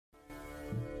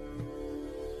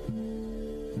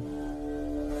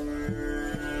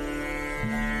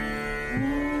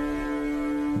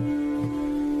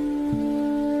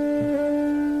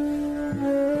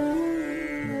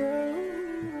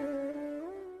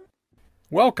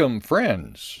Welcome,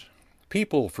 friends,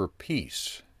 people for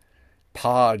peace,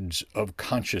 pods of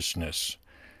consciousness,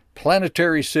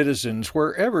 planetary citizens,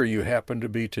 wherever you happen to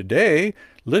be today,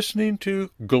 listening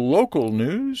to global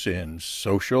news and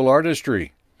social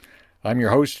artistry. I'm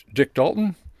your host, Dick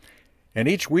Dalton, and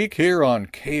each week here on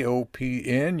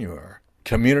KOPN, your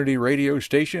community radio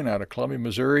station out of Columbia,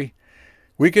 Missouri,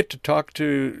 we get to talk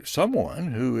to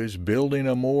someone who is building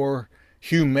a more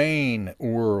humane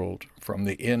world from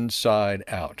the inside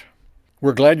out.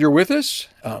 We're glad you're with us.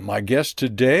 My guest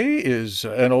today is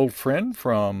an old friend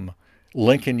from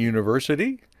Lincoln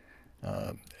University,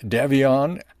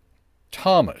 Davion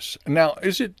Thomas. Now,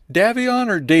 is it Davion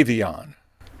or Davion?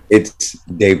 It's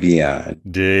Davion.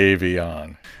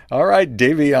 Davion. All right,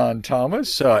 Davion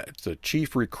Thomas, the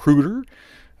chief recruiter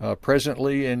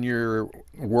presently in your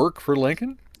work for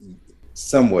Lincoln.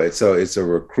 Somewhat. So it's a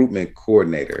recruitment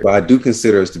coordinator. But I do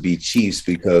consider us to be chiefs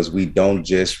because we don't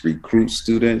just recruit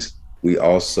students, we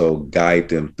also guide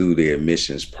them through the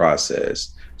admissions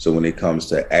process. So when it comes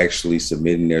to actually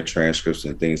submitting their transcripts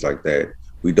and things like that,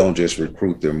 we don't just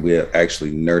recruit them, we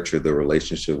actually nurture the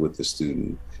relationship with the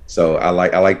student. So I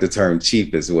like the term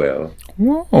chief as well.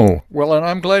 Whoa. Well, and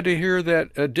I'm glad to hear that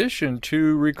addition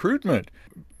to recruitment.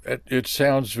 It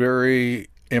sounds very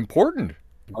important.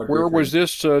 Are Where was different.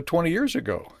 this 20 years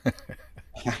ago?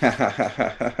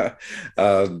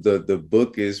 The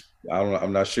book is I don't know,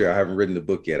 I'm not sure. I haven't written the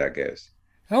book yet, I guess.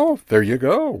 Oh, there you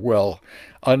go. Well,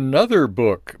 another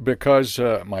book, because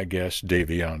my guest,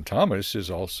 Davion Thomas, is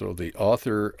also the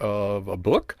author of a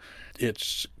book.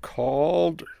 It's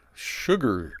called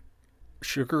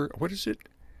what is it?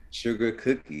 Sugar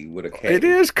Cookie with a It K.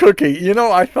 is Cookie.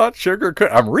 I thought Sugar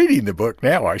Cookie. I'm reading the book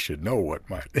now. I should know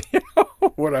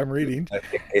what I'm reading.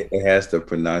 It has the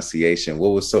pronunciation. What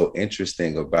was so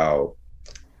interesting about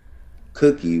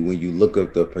cookie, when you look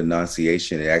up the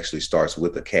pronunciation, it actually starts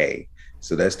with a K.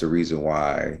 So that's the reason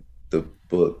why the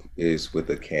book is with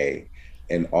a K.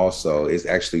 And also, it's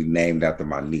actually named after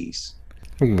my niece.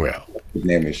 Well, His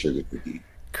name is Sugar Cookie.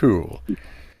 cool.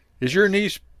 Is your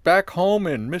niece back home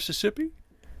in Mississippi?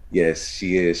 Yes,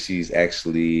 she is. She's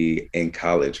actually in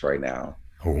college right now.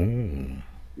 Oh.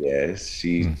 Yes,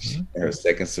 she's Hmm. in her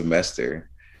second semester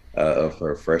of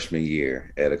her freshman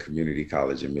year at a community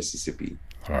college in Mississippi.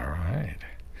 All right.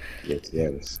 Yes,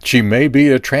 yes. She may be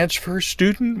a transfer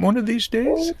student one of these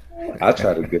days. I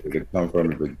tried to get her to come from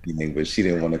the beginning, but she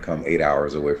didn't want to come 8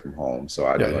 hours away from home. So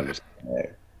I Yeah, do yeah. understand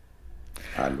that.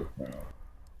 I understand.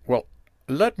 Well,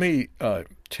 let me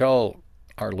tell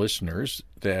our listeners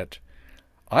that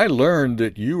I learned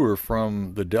that you were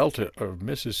from the Delta of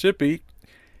Mississippi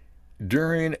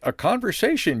during a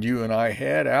conversation you and I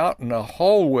had out in a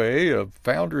hallway of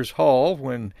Founders Hall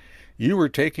when you were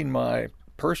taking my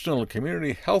personal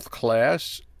community health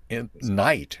class in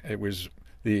night. It was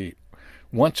the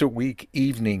once a week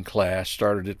evening class,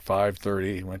 started at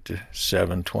 5:30, went to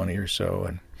 7:20 or so,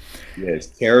 and Yes,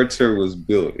 character was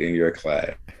built in your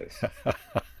class.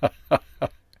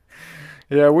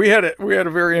 yeah, we had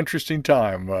a very interesting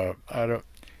time. I don't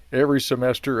every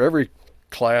semester, every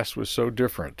class was so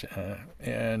different,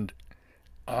 and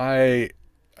I,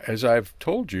 as I've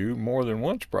told you more than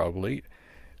once, probably,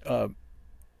 uh,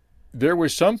 there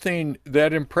was something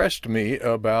that impressed me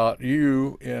about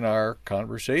you in our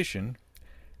conversation,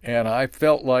 and I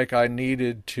felt like I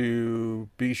needed to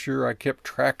be sure I kept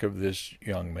track of this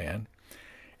young man.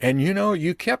 And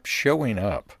you kept showing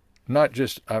up. Not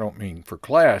just, I don't mean for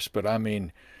class, but I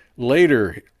mean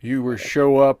later you were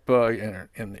show up in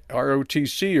the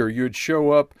ROTC, or you'd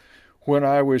show up when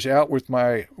I was out with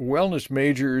my wellness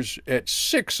majors at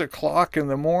 6 o'clock in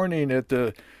the morning at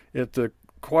the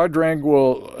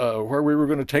quadrangle where we were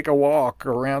going to take a walk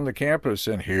around the campus,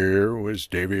 and here was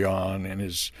Davion in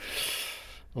his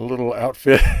little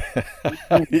outfit.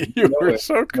 You You know were it.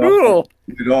 so You know, I have to cool.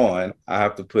 put it on. I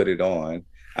have to put it on.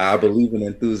 I believe in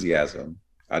enthusiasm.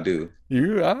 I do.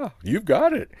 You've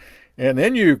got it. And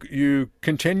then you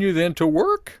continue then to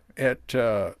work at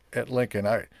Lincoln.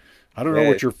 I don't know Yeah,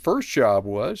 what your first job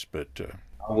was, but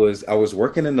I was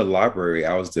working in the library.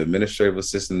 I was the administrative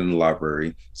assistant in the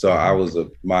library. So I mhm, was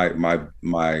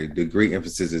my degree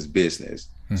emphasis is business.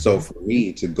 So mhm, for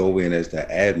me to go in as the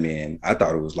admin, I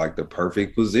thought it was like the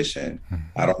perfect position.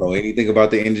 I mhm, don't know anything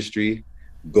about the industry.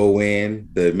 Go in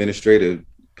the administrative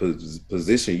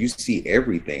position, you see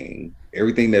everything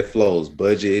that flows,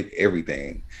 budget,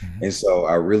 everything. mhm. And so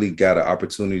I really got an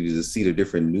opportunity to see the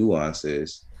different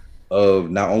nuances of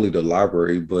not only the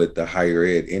library but the higher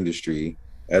ed industry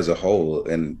as a whole.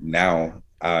 And now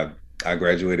I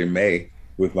graduated in May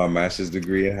with my master's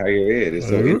degree in higher ed. It's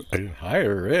so interesting.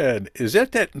 Higher ed. Is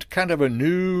that kind of a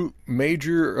new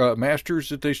major master's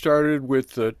that they started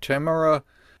with Tamara?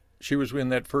 She was in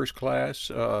that first class.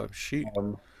 Um,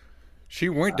 She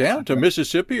went down to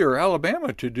Mississippi or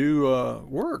Alabama to do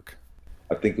work.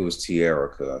 I think it was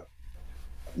Tierica,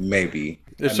 maybe.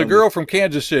 I It's a know Miss. girl from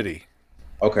Kansas City.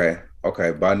 Okay,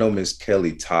 okay, but I know Miss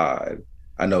Kelly Todd.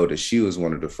 I know that she was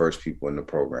one of the first people in the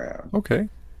program, Okay.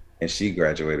 and she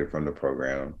graduated from the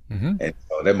program, Mm-hmm. and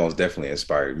so that most definitely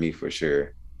inspired me for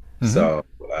sure. Mm-hmm. So,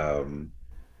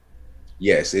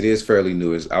 yes, it is fairly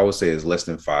new. It's, I would say it's less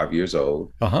than 5 years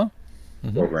old Uh-huh.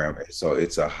 Mm-hmm. program. So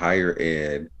it's a higher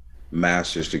ed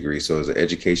master's degree. So it's an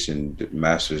education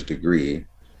master's degree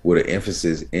with an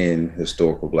emphasis in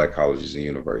historical Black colleges and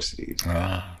universities.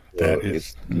 Ah, So that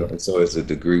it's is, so it's a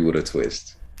degree with a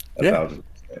twist. A yeah,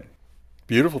 1,000%.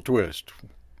 beautiful twist.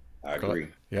 I agree.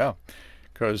 Yeah,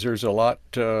 because there's a lot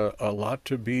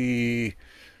to be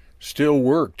still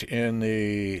worked in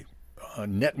the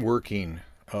networking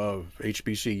of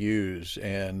HBCUs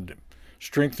and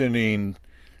strengthening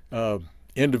uh,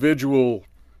 individual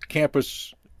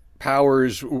campus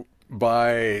powers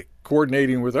by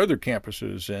coordinating with other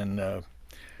campuses, and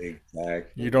you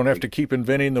Exactly. don't have to keep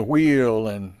inventing the wheel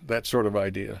and that sort of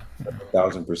idea.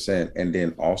 1,000%. And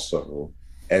then also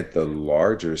at the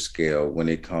larger scale, when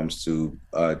it comes to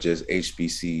just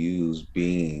HBCUs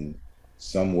being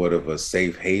somewhat of a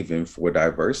safe haven for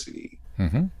diversity,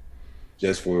 Mm-hmm.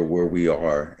 just for where we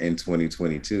are in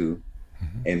 2022.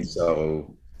 And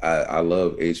so I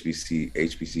love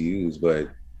HBCUs, but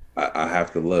I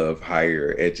have to love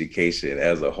higher education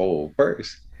as a whole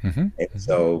first. Mm-hmm. And Mm-hmm.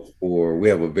 so we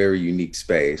have a very unique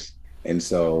space. And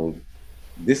so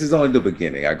this is only the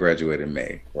beginning. I graduated in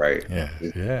May, right? Yeah,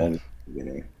 This is yeah. only the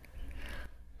beginning.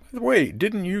 Wait,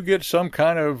 didn't you get some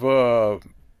kind of oh,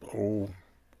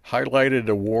 highlighted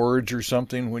awards or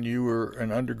something when you were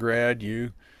an undergrad?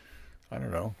 I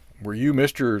don't know, were you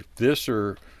Mr. This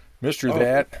or Mr. Oh,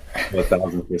 That?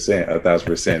 1,000%,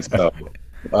 1,000%.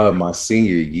 So my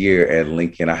senior year at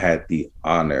Lincoln, I had the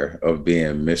honor of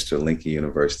being Mr. Lincoln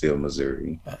University of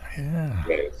Missouri. Yeah.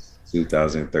 Yes,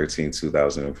 2013,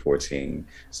 2014.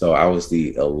 So I was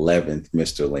the 11th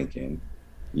Mr. Lincoln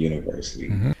University.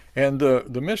 Hmm. And the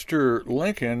Mr.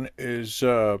 Lincoln is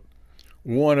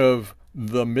one of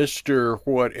the Mr.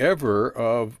 Whatever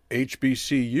of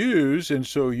HBCUs, and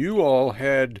so you all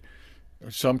had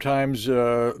sometimes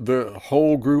the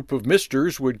whole group of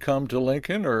Misters would come to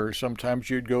Lincoln, or sometimes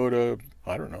you'd go to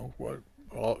I don't know what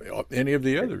any of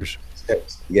the others.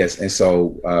 Yes, yes. And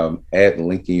so at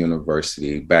Lincoln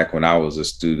University, back when I was a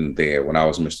student there, when I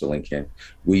was Mr. Lincoln,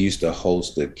 we used to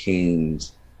host the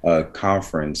King's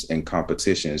conference and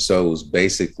competition. So it was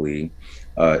basically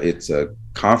it's a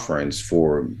conference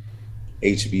for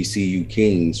HBCU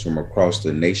kings from across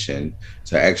the nation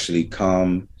to actually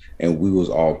come, and we was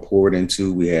all poured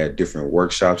into. We had different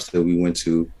workshops that we went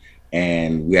to,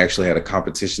 and we actually had a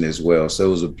competition as well. So it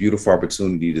was a beautiful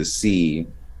opportunity to see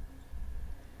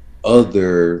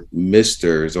other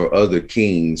misters or other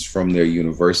kings from their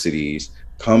universities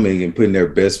coming and putting their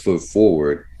best foot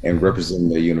forward and Hmm. representing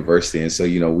their university. And so,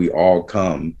 we all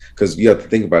come because you have to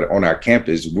think about it on our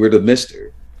campus, we're the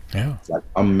mister. Yeah. It's like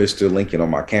I'm Mr. Lincoln on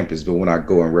my campus, but when I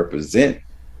go and represent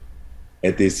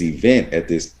at this event, at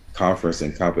this conference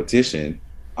and competition,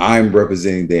 I'm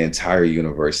representing the entire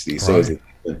university. So it's Right.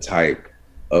 a different type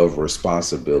of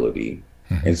responsibility.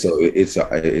 Hmm. And so it's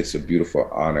a beautiful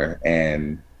honor.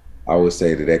 And I would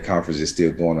say that that conference is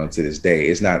still going on to this day.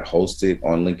 It's not hosted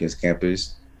on Lincoln's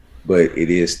campus, but it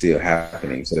is still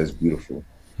happening. So that's beautiful.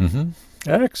 Hmm.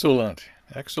 Excellent.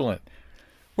 Excellent.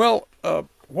 Well,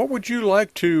 what would you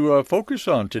like to focus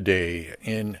on today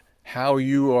in how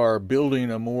you are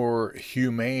building a more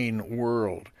humane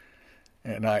world?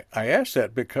 And I ask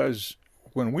that because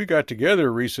when we got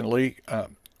together recently,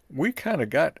 we kind of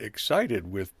got excited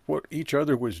with what each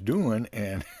other was doing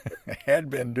and had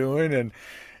been doing,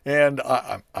 and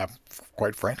I'm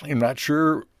quite frankly not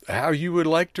sure how you would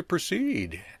like to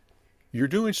proceed. You're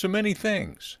doing so many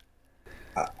things.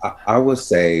 I I would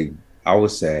say,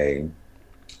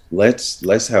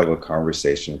 let's have a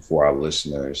conversation for our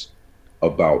listeners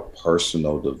about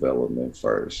personal development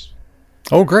first.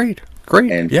 Oh, great,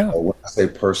 great, And yeah. when I say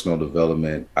personal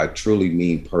development, I truly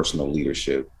mean personal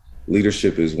leadership.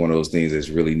 Leadership is one of those things that's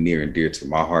really near and dear to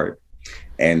my heart.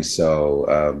 And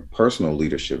so, personal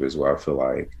leadership is where I feel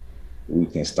like we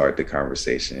can start the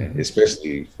conversation, Hmm.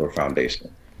 especially for foundation.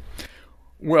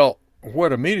 Well,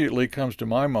 what immediately comes to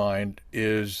my mind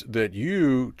is that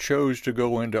you chose to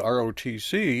go into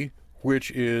ROTC,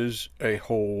 which is a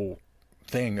whole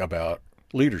thing about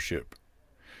leadership.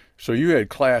 So you had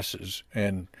classes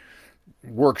and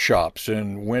workshops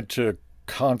and went to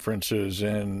conferences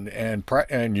and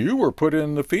you were put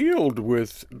in the field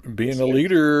with being Yes, a sir.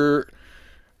 leader.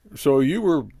 So you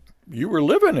were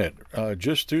living it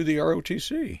just through the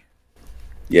ROTC.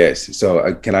 Yes.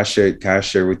 So can I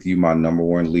share with you my number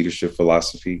one leadership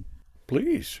philosophy?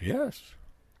 Please, yes.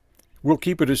 We'll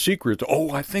keep it a secret. Oh,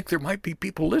 I think there might be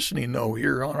people listening though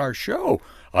here on our show.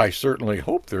 I certainly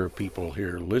hope there are people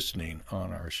here listening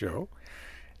on our show.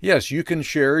 Yes, you can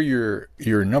share your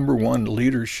number one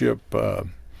leadership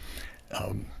Philosophy.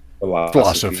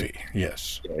 philosophy.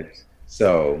 Yes. Yes.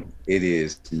 So it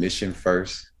is mission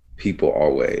first, people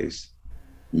always.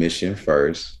 Mission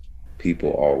first,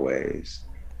 people always.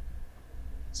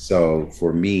 So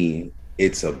for me,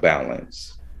 it's a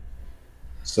balance.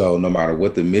 So no matter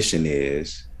what the mission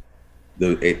is,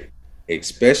 the it,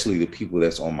 especially the people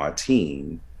that's on my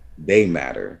team, they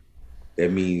matter.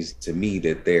 That means to me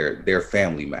that their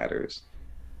family matters.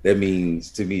 That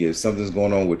means to me if something's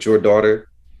going on with your daughter,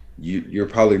 you're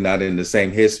probably not in the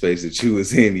same headspace that you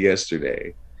was in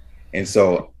yesterday. And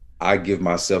so I give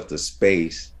myself the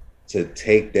space to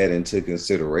take that into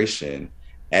consideration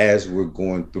as we're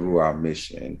going through our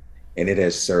mission. And it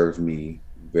has served me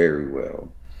very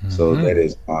well. So that Hmm.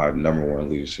 is our number one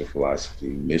leadership philosophy: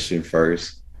 mission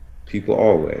first, people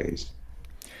always.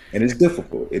 And it's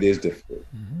difficult. It is difficult.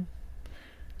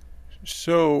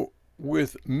 So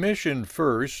with mission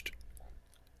first,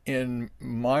 in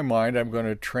my mind, I'm going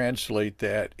to translate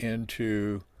that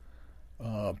into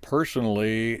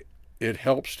personally, it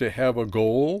helps to have a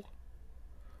goal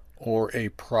or a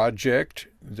project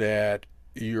that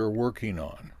you're working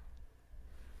on.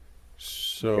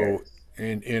 So, Yes.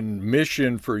 in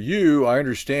mission for you, I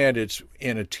understand it's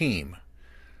in a team.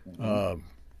 Mhm.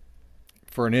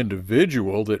 For an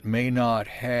individual that may not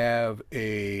have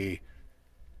a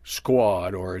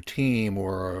squad or a team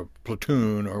or a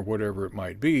platoon or whatever it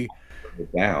might be.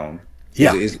 Down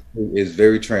Yeah. is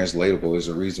very translatable. Is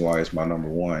the reason why it's my number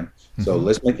one. So Mm-hmm.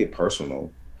 let's make it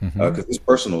personal, Mm-hmm. because it's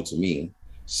personal to me.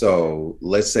 So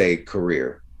let's say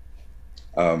career.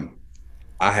 Um,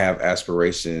 I have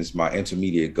aspirations. My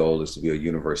intermediate goal is to be a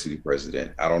university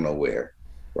president. I don't know where,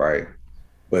 right?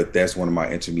 But that's one of my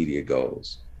intermediate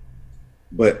goals.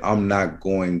 But I'm not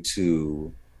going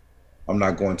to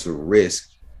risk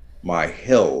my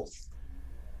health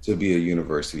to be a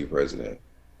university president.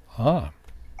 Ah.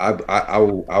 I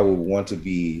will want to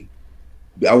be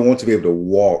I want to be able to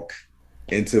walk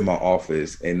into my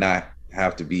office and not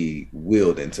have to be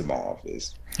wheeled into my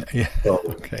office. Yeah. So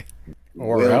Okay.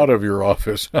 Or well out of your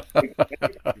office.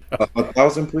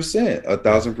 1,000%, a Yeah.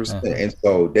 thousand percent. Uh-huh. And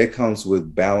so that comes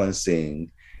with balancing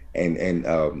and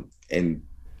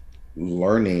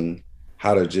learning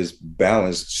how to just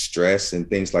balance stress and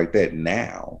things like that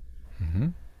now. Mm-hmm.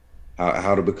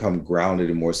 How to become grounded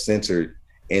and more centered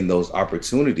in those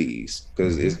opportunities,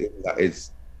 because Mm-hmm.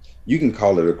 it's you can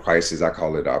call it a crisis, I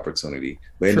call it opportunity,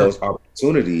 but in Sure. those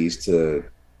opportunities to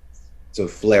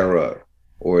flare up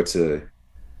or to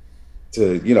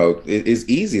it's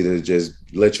easy to just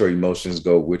let your emotions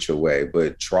go which your way,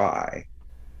 but try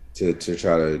to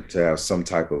try to have some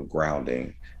type of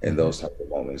grounding in Mm-hmm. those type of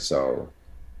moments. So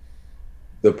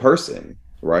the person,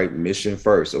 right? Mission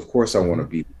first. Of course, I want Mm-hmm. to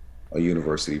be a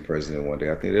university president one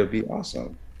day. I think that'd be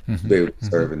awesome to Mm-hmm. be able to Mm-hmm.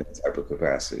 serve in that type of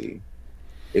capacity,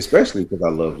 especially because I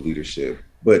love leadership.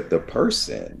 But the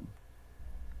person,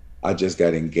 I just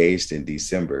got engaged in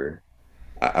December.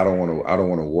 I don't want to. I don't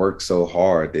want to work so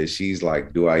hard that she's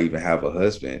like, "Do I even have a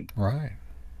husband?" Right.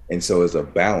 And so it's a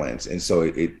balance. And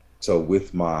so so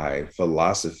with my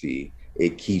philosophy,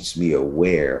 it keeps me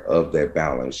aware of that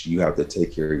balance. You have to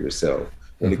take care of yourself.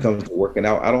 When it Mm-hmm. comes to working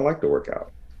out, I don't like to work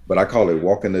out, but I call it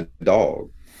walking the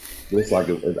dog. Just like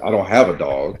if I don't have a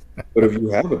dog, but if you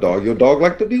have a dog, your dog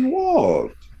like to be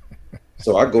walked.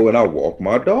 So I go and I walk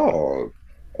my dog.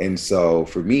 And so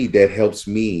for me, that helps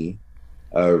me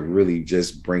really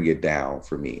just bring it down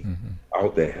for me. Mm-hmm. I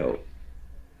hope that helped.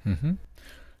 Mm-hmm.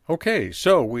 Okay,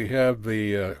 so we have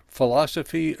the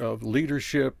philosophy of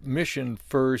leadership, mission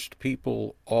first,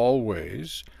 people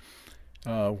always,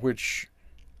 which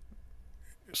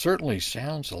certainly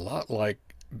sounds a lot like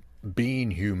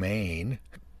being humane,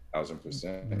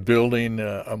 1,000%. building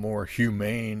a more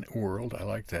humane world. I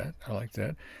like that. I like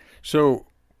that. So,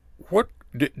 what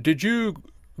did you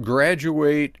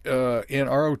graduate in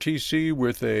ROTC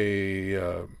with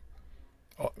a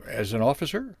as an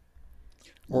officer,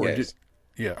 or did Yes.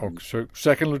 yeah? Okay, so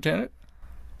second lieutenant.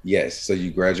 Yes. So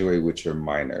you graduate with your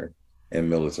minor in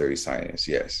military science.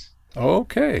 Yes.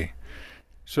 Okay.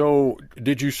 So,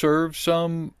 did you serve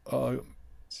some I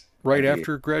right did.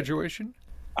 after graduation?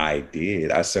 I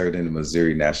did. I served in the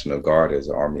Missouri National Guard as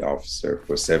an Army officer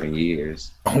for 7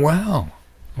 years. Oh, wow.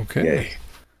 Okay. Yes,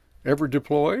 Ever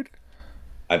deployed?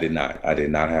 I did not. I did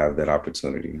not have that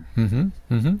opportunity. Mm-hmm.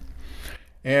 Mm-hmm.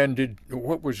 And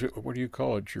what do you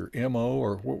call it? Your MO,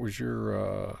 or what was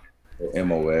your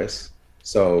MOS.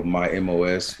 So my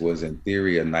MOS was in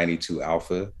theory a 92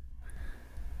 Alpha,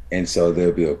 and so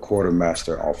there'll be a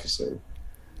quartermaster officer.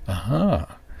 uh-huh,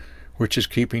 which is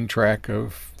keeping track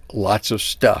of lots of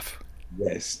stuff.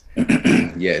 Yes,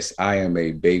 yes, I am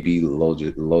a baby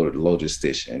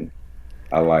logistician.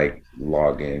 I like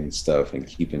logging stuff and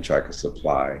keeping track of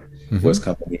supply, Mm-hmm. what's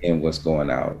coming in, what's going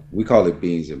out. We call it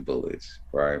beans and bullets,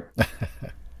 right? We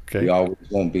Okay. always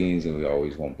want beans and we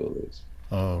always want bullets.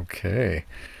 Okay.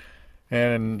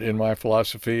 And in my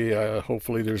philosophy,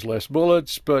 hopefully there's less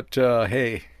bullets, but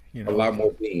hey, you A know. lot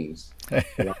more beans. A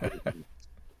lot more beans.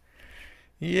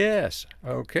 Yes.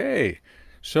 Okay.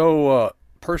 So,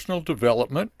 personal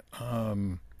development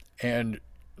and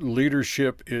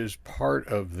leadership is part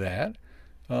of that.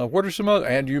 What are some other?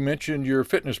 And you mentioned your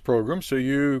fitness program, so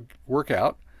you work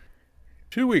out.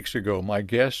 2 weeks ago, my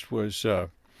guest was.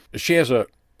 She has a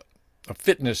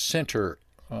fitness center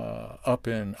up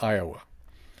in Iowa,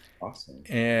 Awesome.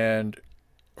 and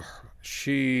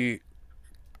she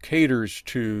caters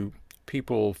to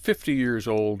people 50 years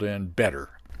old and better.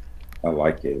 I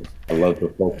like it. I love the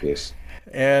focus.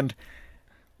 And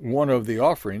one of the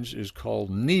offerings is called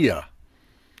NIA,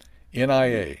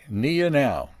 NIA, NIA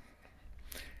Now.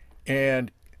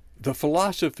 And the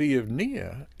philosophy of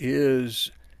NIA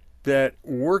is that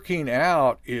working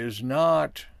out is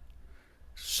not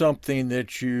something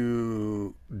that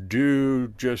you do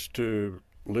just to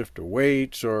lift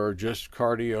weights or just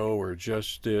cardio or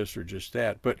just this or just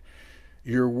that, but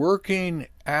you're working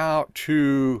out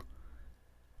to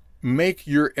make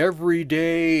your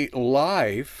everyday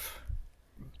life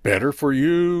better for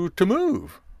you to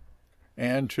move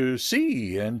and to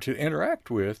see and to interact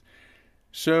with.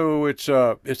 So it's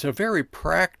a very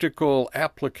practical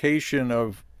application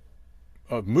of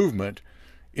movement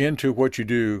into what you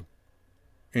do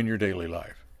in your daily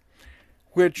life,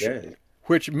 which Yeah.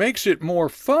 which makes it more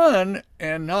fun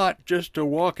and not just a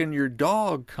walking your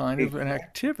dog kind of an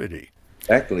activity.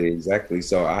 Exactly, exactly.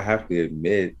 So I have to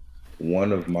admit,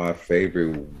 one of my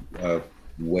favorite uh,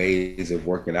 ways of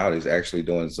working out is actually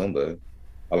doing Zumba.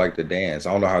 I like to dance.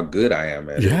 I don't know how good I am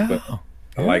at it, but Yeah,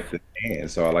 I yeah, like to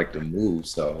dance. So I like to move.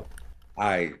 So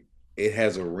I, it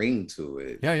has a ring to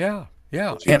it. yeah, yeah,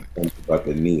 yeah. What you And told me about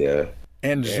the Nia.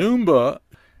 Yeah. Zumba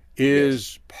Yes.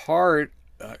 is part.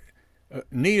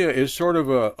 Nia is sort of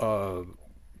a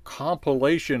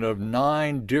compilation of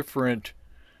 9 different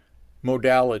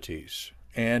modalities,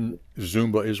 and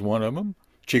Zumba is one of them.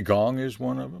 Qigong is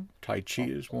one of them. Tai Chi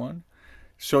is one.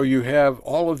 So you have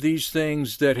all of these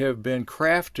things that have been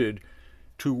crafted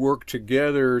to work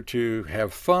together to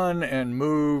have fun and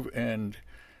move. And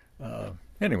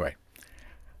anyway,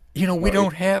 we No, it,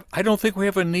 don't have, I don't think we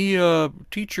have a NIA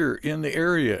teacher in the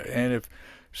area. And if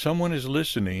someone is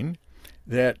listening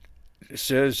that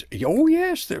says, oh,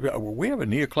 yes, we have a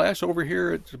NIA class over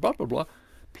here at blah, blah, blah,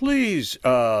 please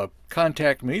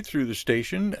contact me through the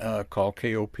station. Call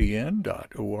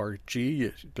kopn.org.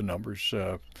 The number's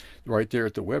right there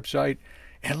at the website.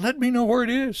 And let me know where it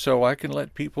is so I can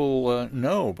let people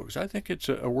know, because I think it's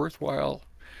a worthwhile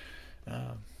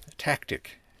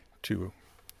tactic to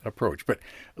approach. But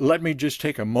let me just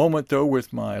take a moment, though,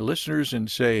 with my listeners and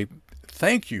say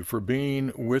thank you for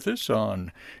being with us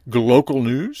on local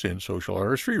news and social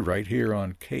artistry right here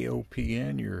on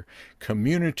KOPN, your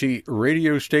community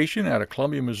radio station out of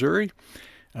Columbia, Missouri.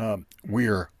 We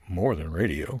are more than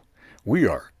radio. We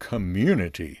are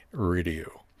community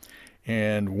radio.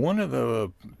 And one of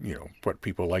the, what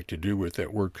people like to do with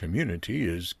that word community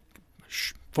is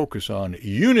focus on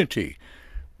unity.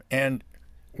 And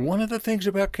one of the things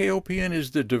about KOPN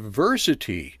is the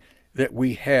diversity that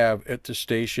we have at the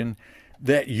station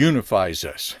that unifies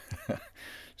us.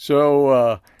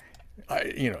 So,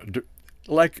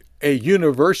 like a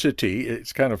university,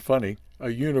 it's kind of funny. A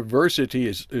university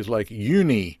is like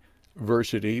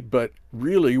university, but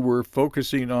really we're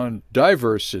focusing on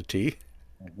diversity,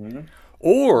 mhm.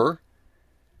 or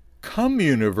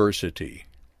communiversity.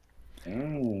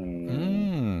 Mm.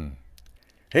 Mm.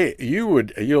 Hey,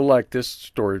 you'll like this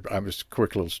story. I'm just a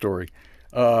quick little story.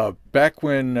 Back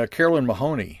when Carolyn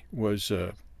Mahoney was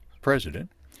president,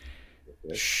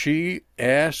 she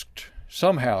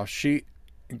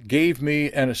gave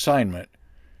me an assignment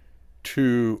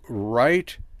to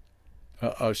write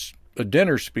a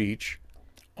dinner speech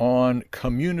on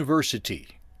communiversity.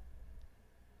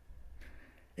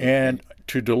 and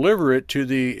to deliver it to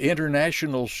the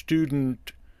International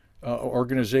Student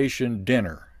Organization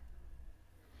dinner.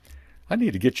 I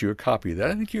need to get you a copy of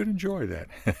that. I think you'd enjoy that.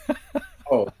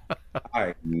 Oh,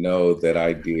 I know that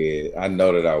I did. I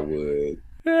know that I would.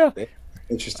 Yeah, That's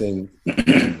interesting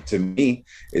to me.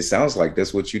 It sounds like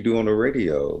that's what you do on the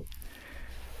radio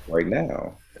right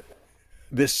now.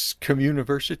 this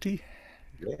communiversity.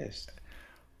 Yes.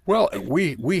 Well, And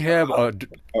we have a.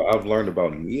 I've learned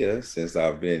about Mia since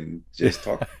I've been just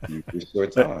talking to you for a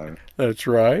short time. That's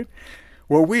right.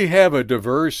 Well, we have a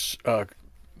diverse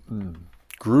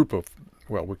group of.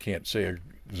 Well, we can't say a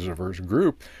diverse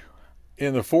group.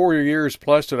 In the 4 years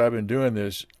plus that I've been doing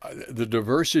this, the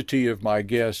diversity of my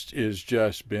guests has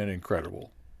just been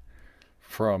incredible.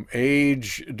 From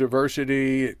age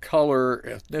diversity, color,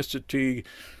 ethnicity,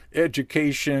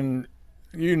 education,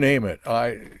 you name it.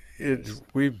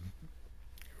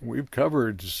 We've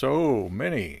covered so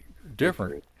many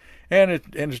different, and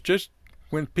it's just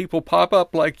when people pop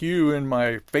up like you in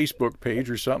my Facebook page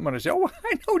or something, and I say, "Oh,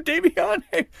 I know Davion.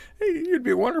 Hey, you'd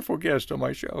be a wonderful guest on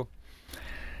my show."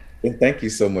 And thank you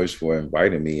so much for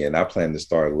inviting me. And I plan to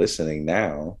start listening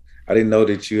now. I didn't know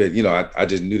that you had, I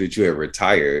just knew that you had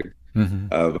retired.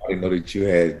 Mm-hmm. I didn't know that you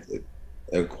had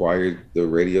acquired the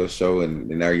radio show and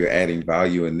now you're adding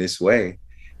value in this way.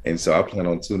 And so I plan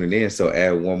on tuning in. So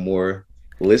add one more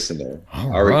listener.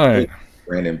 All I already right.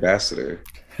 brand ambassador.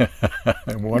 I'm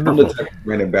the Wonderful. type of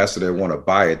brand ambassador that want to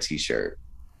buy a t-shirt.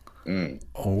 Mm,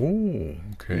 Oh,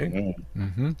 okay.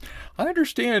 mhm. Hmm. I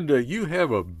understand you have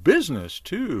a business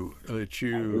too that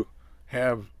you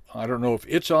have. I don't know if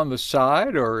it's on the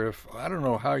side or if I don't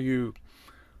know how you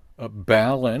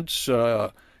balance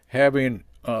having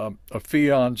a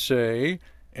fiance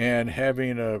and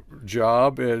having a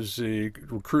job as the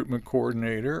recruitment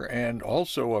coordinator and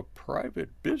also a private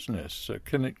business.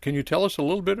 Can you tell us a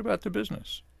little bit about the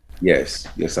business? Yes,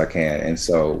 yes, I can. And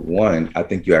so, one, I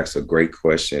think you asked a great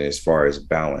question as far as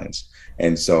balance.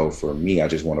 And so, for me, I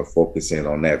just want to focus in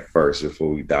on that first before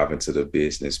we dive into the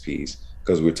business piece,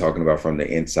 because we're talking about from the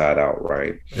inside out,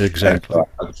 right? And Exactly. so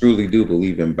I truly do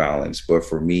believe in balance. But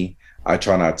for me, I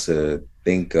try not to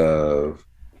think of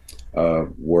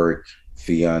work,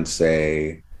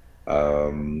 fiance,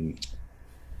 um,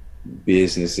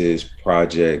 businesses,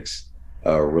 projects,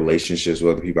 relationships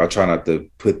with other people. I try not to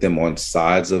put them on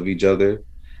sides of each other.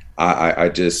 I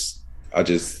just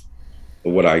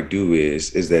what I do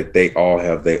is that they all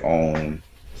have their own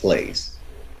place.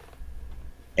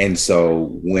 And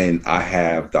so when I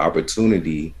have the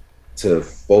opportunity to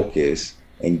focus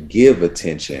and give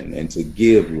attention and to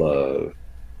give love,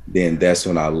 then that's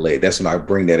when I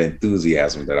bring that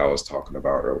enthusiasm that I was talking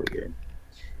about earlier.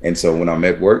 And so when I'm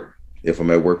at work, if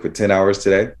I'm at work for 10 hours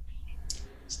today,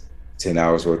 10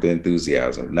 hours worth of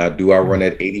enthusiasm. Now, do I run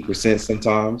at 80%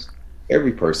 sometimes?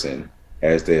 Every person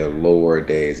has their lower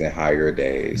days and higher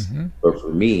days. Mm-hmm. But for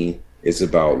me, it's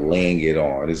about laying it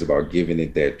on. It's about giving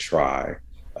it that try.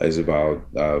 It's about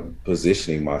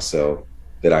positioning myself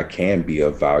that I can be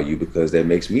of value because that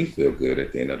makes me feel good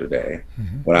at the end of the day.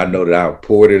 When I know that I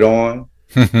poured it on,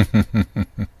 Mm-hmm.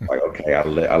 like, okay, I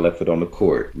left it on the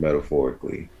court,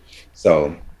 metaphorically.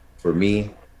 So for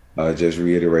me, just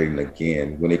reiterating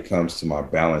again, when it comes to my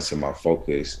balance and my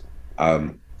focus,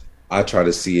 um, I try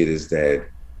to see it as that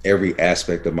every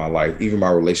aspect of my life, even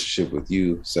my relationship with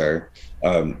you, sir,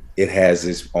 it has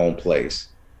its own place.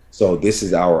 So this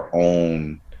is our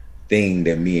own thing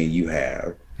that me and you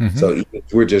have. Mm-hmm. So even if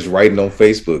we're just writing on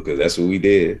Facebook, because that's what we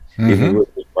did. If we Mm-hmm. were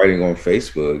just writing on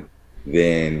Facebook,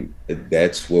 then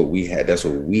that's what we had. That's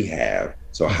what we have.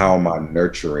 So how am I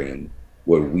nurturing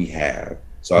what we have?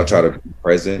 So I try Mm-hmm. to be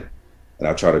present and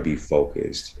I try to be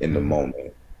focused in the Mm-hmm.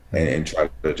 moment and try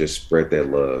to just spread that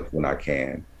love when I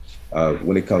can.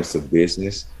 When it comes to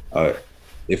business,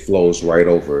 it flows right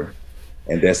over.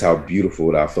 And that's how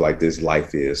beautiful I feel like this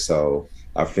life is. So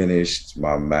I finished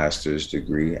my master's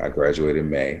degree. I graduated in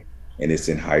May, and it's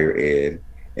in higher ed.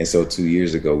 And so 2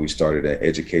 years ago, we started an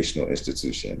educational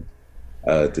institution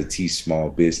to teach small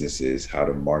businesses how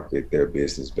to market their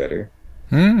business better.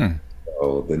 Mm.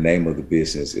 So the name of the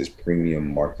business is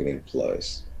Premium Marketing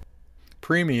Plus.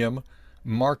 Premium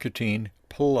Marketing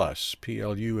Plus,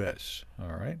 PLUS.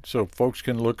 All right. So folks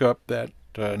can look up that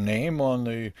name on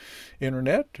the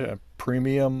internet,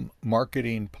 Premium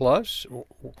Marketing Plus.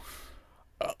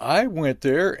 I went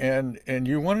there and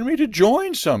you wanted me to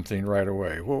join something right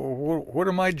away. What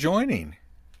am I joining?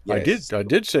 I did Yes. I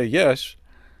did say yes.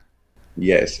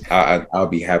 Yes, I'll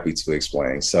be happy to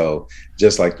explain. So,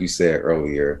 just like you said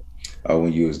earlier,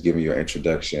 when you was giving your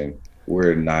introduction,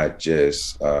 we're not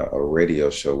just a radio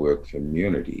show; we're a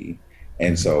community,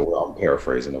 And so, well, I'm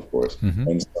paraphrasing, of course. Mm-hmm.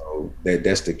 And so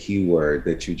that's the key word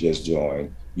that you just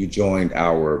joined. You joined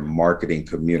our marketing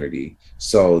community.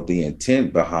 So the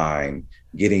intent behind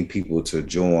getting people to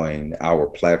join our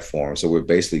platform. So we're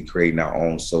basically creating our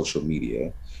own social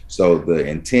media. So the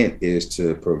intent is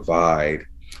to provide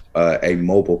a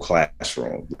mobile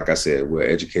classroom. Like I said, we're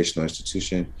an educational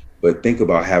institution, but think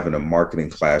about having a marketing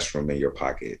classroom in your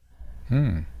pocket.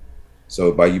 Hmm.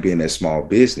 So by you being a small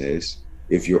business,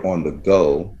 if you're on the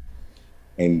go,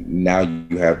 and now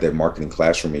you have that marketing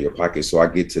classroom in your pocket. So I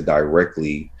get to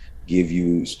directly give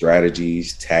you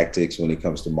strategies, tactics when it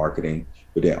comes to marketing,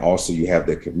 but then also you have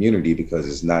the community because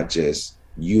it's not just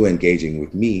you engaging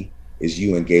with me, it's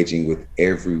you engaging with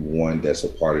everyone that's a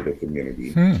part of the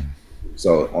community. Hmm.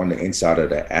 So on the inside of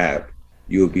the app,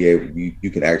 you'll be able you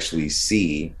can actually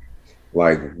see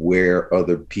like where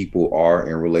other people are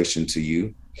in relation to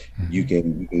you. Mm-hmm. You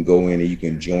can go in and you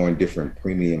can join different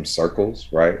premium circles,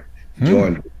 right? Hmm.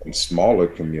 Join smaller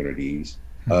communities,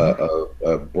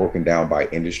 Mm-hmm. broken down by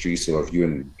industry. So if you're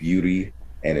in beauty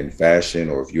and in fashion,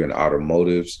 or if you're in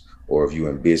automotives, or if you're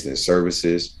in business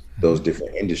services, Mm-hmm. those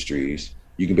different industries,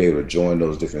 you can be able to join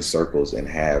those different circles and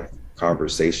have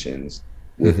conversations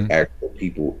with Mm-hmm. actual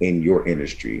people in your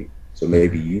industry. So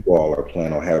maybe Mm-hmm. you all are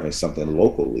planning on having something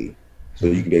locally, so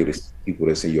you Mm-hmm. can be able to see people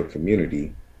that's in your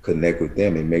community, connect with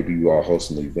them, and maybe you all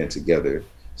host an event together.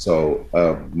 So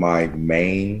my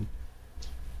main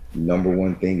number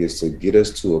one thing is to get us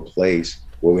to a place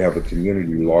where we have a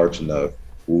community large enough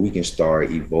where we can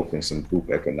start evoking some group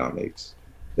economics.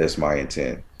 That's my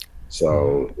intent. Mm-hmm.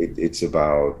 So it's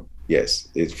about, yes,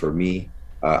 it's for me.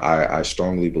 I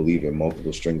strongly believe in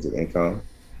multiple streams of income.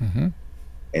 Mm-hmm.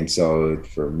 And so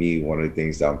for me, one of the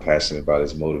things that I'm passionate about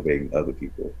is motivating other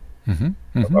people Mm-hmm.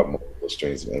 Mm-hmm. about multiple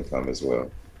streams of income as well.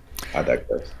 I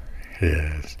digress.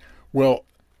 Yes. Well,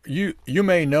 you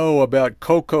may know about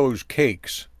Coco's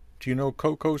Cakes. Do you know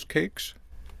Coco's Cakes?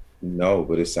 No,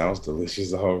 but it sounds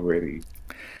delicious already.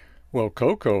 Well,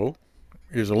 Coco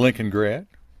is a Lincoln grad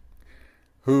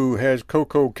who has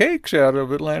Coco Cakes out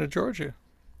of Atlanta, Georgia.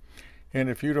 And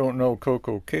if you don't know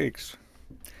Coco Cakes,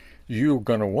 you're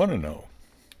going to want to know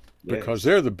because Yes.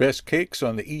 they're the best cakes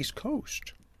on the East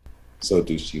Coast. So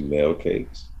do she mail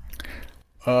cakes?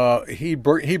 He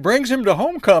brings him to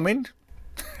homecoming.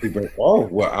 Oh,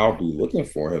 well, I'll be looking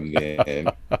for him then.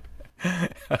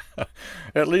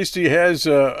 At least he has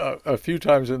a few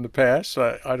times in the past.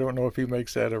 I don't know if he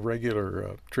makes that a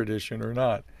regular tradition or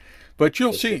not. But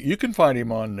you'll see. Okay. You can find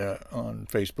him on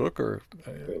Facebook or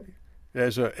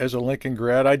as a Lincoln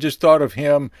grad. I just thought of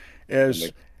him I'll as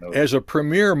make a note. as a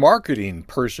premier marketing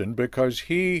person because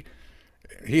he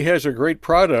has a great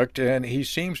product and he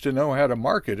seems to know how to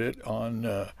market it on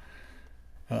the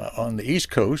East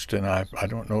Coast. And I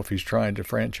don't know if he's trying to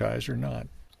franchise or not.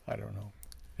 I don't know.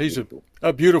 He's Beautiful.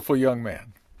 a beautiful young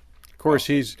man. Of course,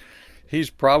 Awesome. he's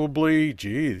probably,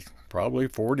 probably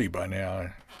 40 by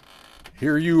now.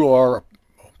 Here you are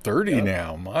 30 Yeah.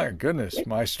 now. My goodness,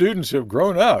 my students have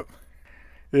grown up.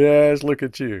 Yes, look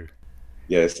at you.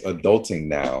 Yes, adulting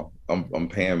now. I'm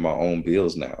paying my own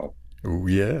bills now. Oh,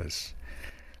 yes.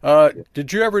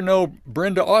 Did you ever know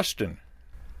Brenda Austin?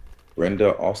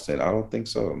 Brenda Austin, I don't think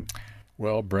so.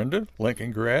 Well, Brenda,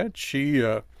 Lincoln grad, she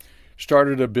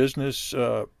started a business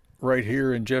right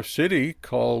here in Jeff City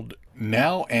called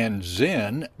Now and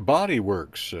Zen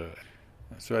Bodyworks.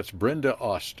 So that's Brenda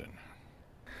Austin.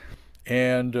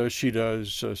 And she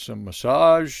does some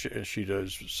massage, she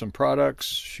does some products,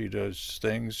 she does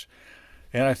things.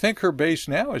 And I think her base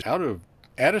now is out of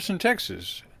Addison,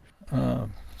 Texas.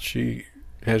 She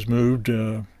has moved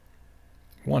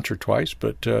once or twice,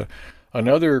 but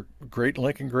another great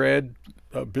Lincoln grad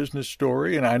business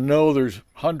story. And I know there's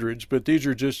hundreds, but these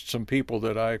are just some people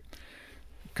that I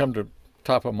come to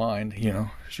top of mind,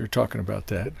 as you're talking about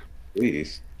that.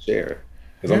 Please share.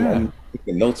 Because Yeah, I'm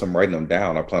taking notes, I'm writing them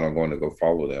down. I plan on going to go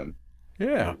follow them.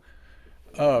 yeah.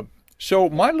 Uh, so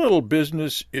my little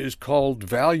business is called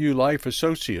Value Life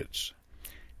Associates.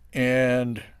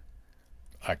 And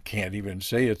I can't even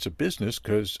say it's a business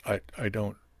because I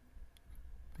don't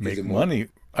Is it make more? money.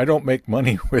 I don't make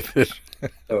money with it.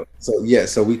 So yeah,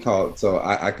 so we call so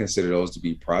I consider those to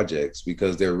be projects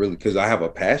because they're really because I have a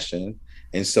passion,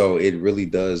 and so it really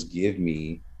does give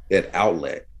me that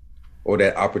outlet or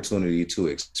that opportunity to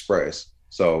express.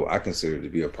 So I consider it to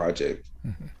be a project.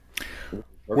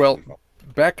 Well, Perfectly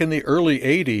fine. back in the early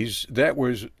 80s, that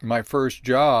was my first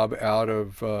job out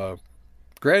of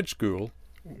grad school.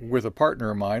 With a partner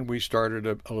of mine, we started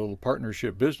a little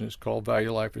partnership business called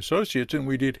Value Life Associates, and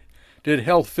we did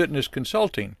health fitness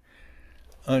consulting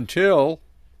until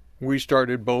we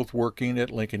started both working at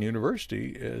Lincoln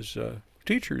University as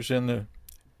teachers in the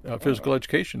physical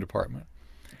education department.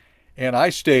 And I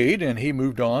stayed, and he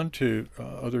moved on to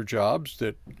other jobs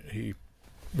that he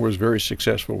was very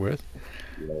successful with.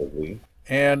 Lovely.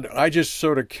 And I just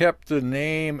sort of kept the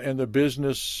name and the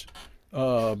business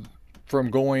from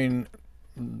going,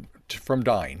 from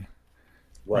dying.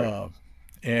 Right.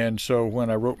 And so when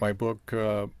I wrote my book,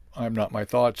 I'm Not My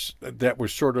Thoughts, that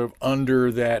was sort of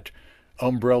under that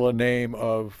umbrella name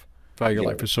of Value Yeah.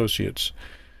 Life Associates.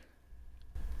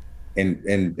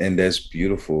 And that's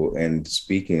beautiful. And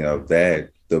speaking of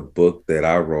that, the book that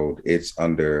I wrote, it's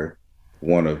under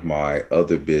one of my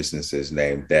other businesses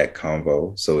named That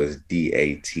Convo. So it's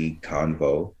DAT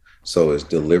Convo. So it's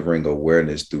delivering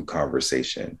awareness through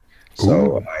conversation.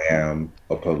 So Ooh. I am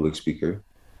a public speaker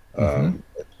Mm-hmm.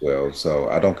 as well. So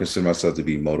I don't consider myself to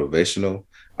be motivational.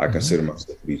 I Mm-hmm. consider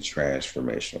myself to be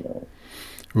transformational.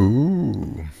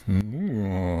 Ooh.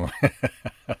 Ooh.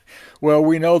 Well,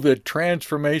 we know that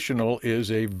transformational is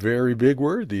a very big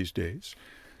word these days.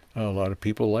 A lot of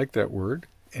people like that word.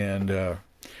 And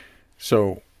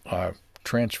so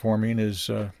transforming is,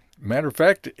 matter of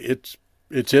fact, it's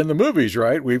in the movies,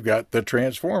 right? We've got the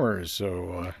Transformers.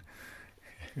 So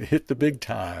hit the big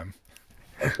time.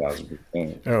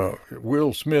 1,000%.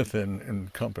 Will Smith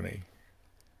and company.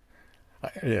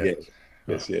 Yeah. Yes,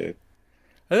 yes, yes.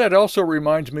 And that also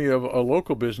reminds me of a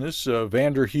local business,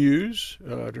 Vander Hughes.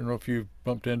 I don't know if you've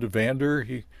bumped into Vander.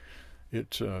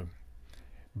 It's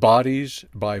Bodies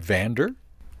by Vander. That's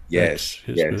Yes,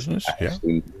 his yes. business. Yeah.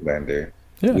 Actually, Vander.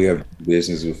 Yeah. We have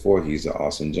business before. He's an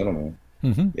awesome gentleman.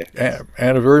 Mm-hmm. Yes.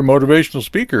 And a very motivational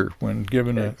speaker when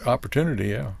given an opportunity.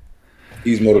 Yeah.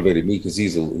 He's motivated me because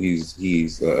he's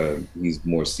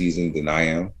more seasoned than I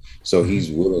am. So Mm-hmm. he's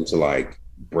willing to like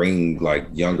bring like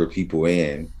younger people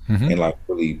in Mm-hmm. and like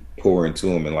really pour into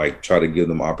them and like try to give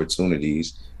them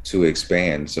opportunities to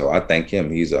expand. So I thank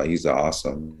him. He's an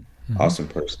awesome, Mm-hmm. awesome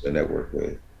person to network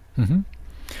with. Mm-hmm.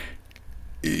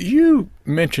 You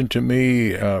mentioned to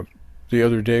me the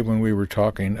other day when we were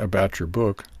talking about your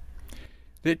book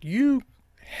that you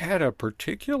had a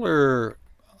particular,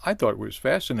 I thought it was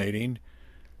fascinating,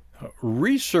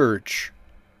 research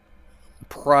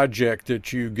project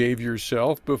that you gave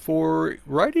yourself before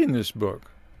writing this book.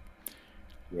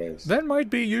 Yes. That might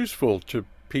be useful to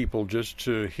people just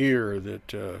to hear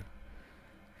that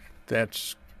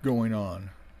that's going on.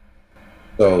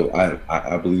 So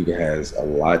I believe it has a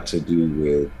lot to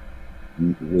do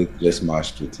with just my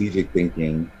strategic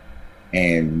thinking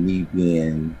and me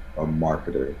being a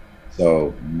marketer.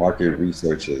 So market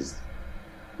research is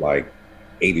like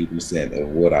 80% of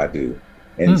what I do.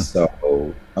 And Hmm.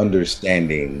 so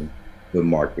understanding the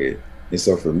market. And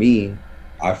so for me,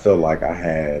 I felt like I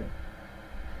had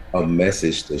a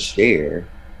message to share,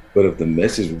 but if the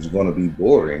message was going to be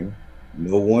boring,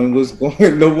 no one was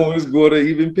going to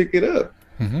even pick it up.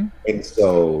 Mm-hmm. And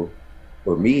so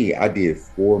for me, I did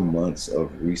 4 months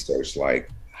of research, like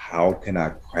how can I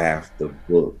craft the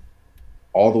book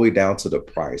all the way down to the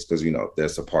price? Because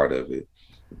that's a part of it.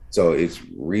 So it's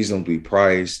reasonably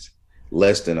priced,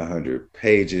 less than 100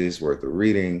 pages worth of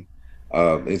reading.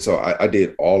 And so I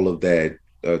did all of that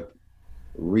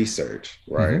research,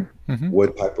 Mm-hmm. right? Mm-hmm.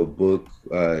 What type of book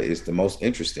is the most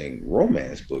interesting?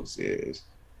 Romance books is.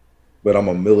 But I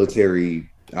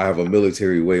have a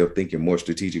military way of thinking, more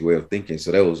strategic way of thinking.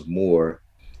 So that was more,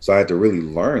 so I had to really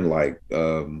learn like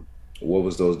what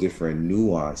was those different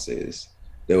nuances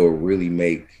that will really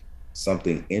make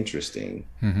something interesting.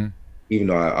 Mm-hmm. Even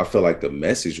though I felt like the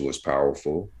message was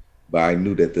powerful, but I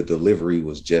knew that the delivery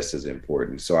was just as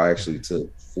important. So I actually took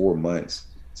 4 months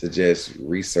to just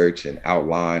research and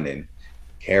outline and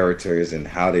characters and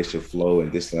how they should flow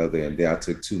and this and other. And then I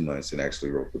took 2 months and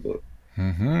actually wrote the book.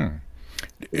 Mm-hmm.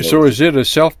 The So book is it a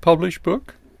self-published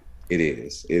book? It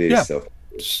is. It is Yeah. self.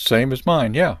 Same as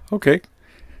mine. Yeah. Okay.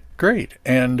 Great.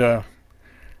 And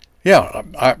yeah,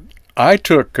 I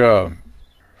took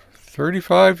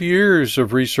 35 years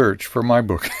of research for my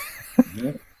book.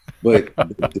 Mhm. But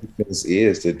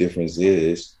the difference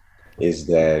is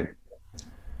that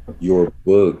your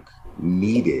book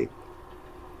needed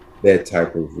that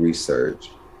type of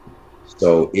research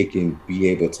so it can be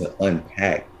able to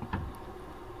unpack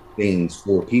things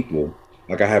for people.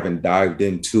 Like I haven't dived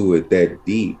into it that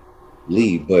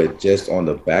deeply, but just on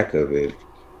the back of it,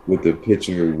 with the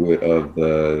picture of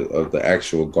the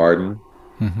actual garden,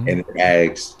 Mm-hmm. and it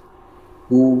asks,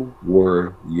 "Who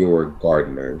were your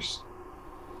gardeners?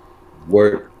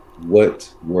 What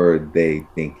were they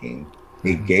thinking?"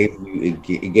 It Mm-hmm. gave you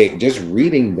it gave just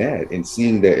reading that and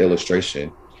seeing that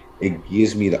illustration. It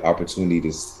gives me the opportunity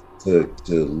to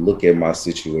look at my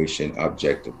situation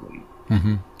objectively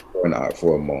Mm-hmm.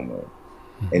 for a moment.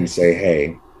 and say,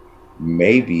 hey,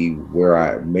 maybe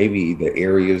the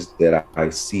areas that I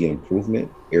see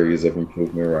improvement, areas of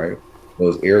improvement, right?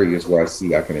 Those areas where I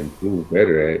see I can improve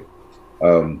better at,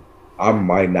 I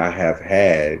might not have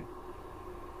had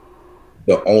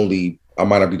I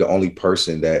might not be the only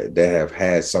person that have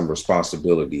had some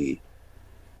responsibility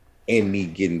in me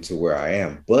getting to where I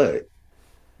am. But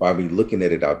by me looking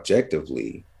at it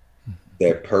objectively,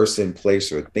 that person,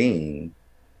 place, or thing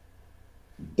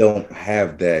don't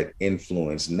have that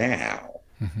influence now.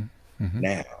 Mm-hmm. Mm-hmm.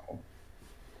 Now.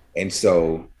 And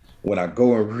so when I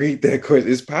go and read that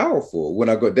question, it's powerful. When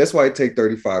I go, that's why it take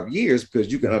 35 years,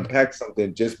 because you can unpack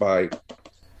something just by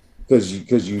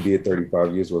because you did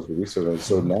 35 years worth of research. And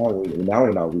so now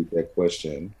when I read that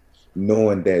question,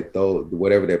 knowing that though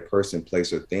whatever that person,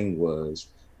 place, or thing was,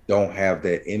 don't have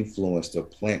that influence to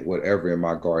plant whatever in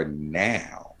my garden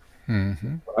now.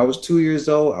 Mm-hmm. When I was 2 years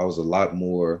old, I was a lot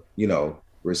more,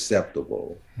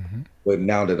 receptible. Mm-hmm. But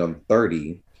now that I'm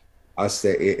 30, I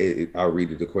said, I'll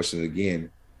read the question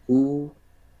again. Who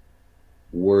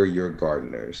were your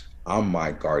gardeners? I'm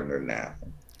my gardener now.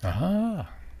 Uh-huh.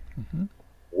 Mm-hmm.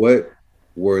 What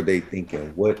were they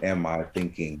thinking? What am I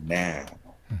thinking now?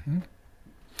 Mm-hmm.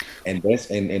 And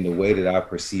and the way that I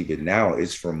perceive it now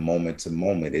is from moment to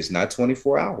moment. It's not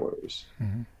 24 hours.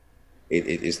 Mm-hmm.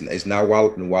 It's not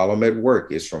while I'm at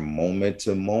work. It's from moment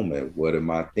to moment. What am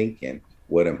I thinking?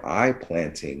 What am I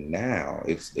planting now?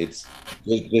 It's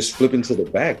just flipping to the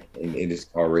back, and it's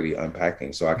already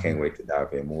unpacking. So I can't wait to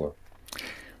dive in more.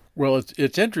 Well,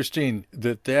 it's interesting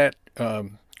that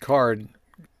card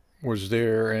was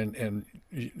there and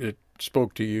it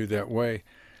spoke to you that way.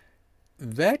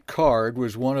 That card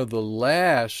was one of the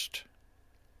last,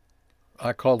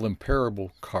 I call them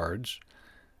parable cards,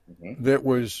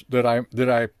 Mm-hmm. that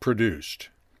I produced,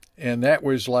 and that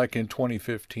was like in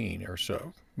 2015 or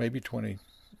so, maybe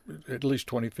at least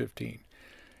 2015.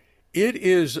 It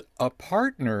is a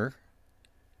partner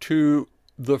to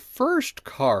the first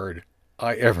card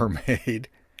I ever made,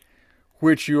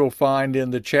 which you'll find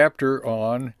in the chapter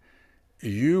on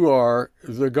 "You Are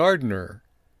the Gardener.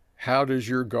 How does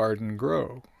your garden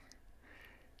grow?"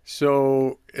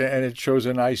 So, and it shows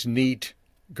a nice, neat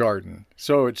garden.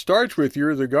 So it starts with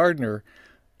 "You're the gardener,"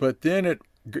 but then it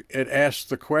asks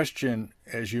the question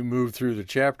as you move through the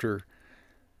chapter.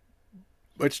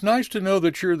 It's nice to know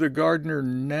that you're the gardener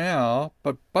now,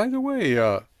 but by the way,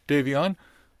 Davion,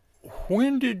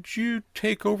 when did you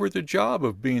take over the job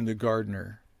of being the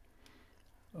gardener?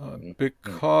 Mm-hmm.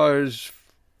 Because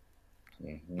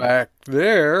Mm-hmm. back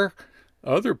there,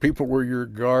 other people were your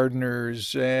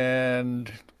gardeners,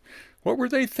 and what were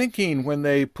they thinking when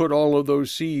they put all of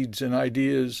those seeds and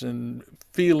ideas and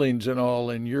feelings and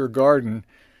all in your garden?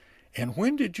 And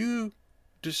when did you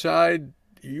decide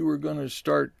you were going to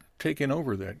start taking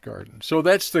over that garden? So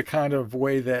that's the kind of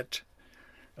way that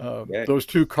Yeah. those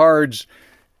two cards,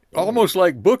 almost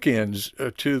like bookends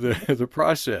to the the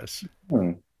process.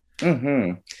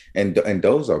 Mm-hmm. And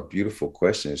those are beautiful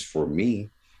questions for me.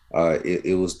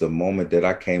 It was the moment that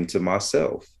I came to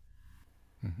myself.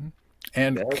 Mm-hmm.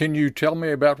 And That can you tell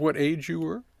me about what age you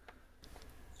were?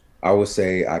 I would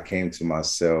say I came to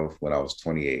myself when I was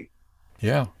 28.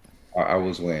 Yeah. I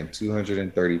was weighing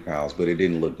 230 pounds, but it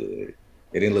didn't look good.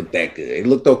 It didn't look that good. It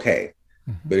looked okay,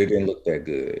 Mm-hmm. but it didn't look that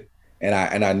good.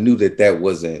 And I knew that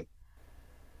wasn't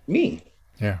me.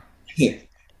 Yeah.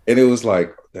 And it was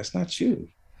like, that's not you.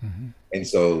 Mm-hmm. And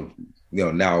so,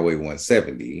 now I weigh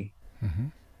 170, Mm-hmm.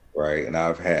 right? And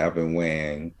I've been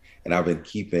weighing, and I've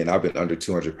been under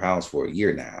 200 pounds for a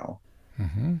year now.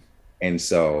 Mm-hmm. And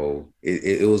so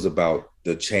it was about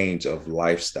the change of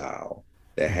lifestyle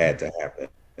that Mm-hmm. had to happen,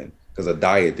 because a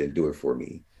diet didn't do it for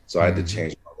me. So I had to Mm-hmm.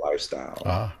 change my lifestyle.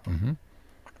 Ah. Mm-hmm.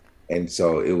 And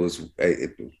so it was an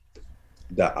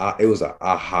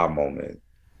aha moment,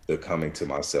 the coming to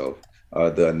myself.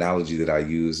 The analogy that I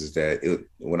use is that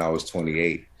when I was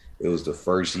 28, it was the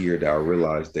first year that I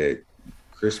realized that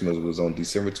Christmas was on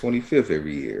December 25th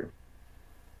every year.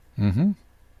 Mm-hmm. I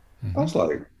Mm-hmm. was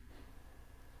like,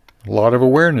 A lot of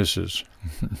awarenesses.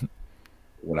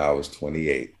 when I was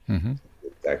 28, Mm-hmm.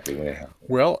 exactly when it happened.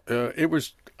 Well,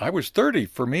 I was 30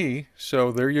 for me,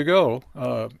 so there you go.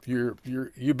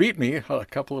 You beat me a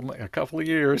couple of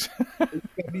years. It's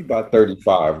gonna be about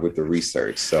 35 with the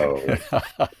research. So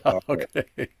all right.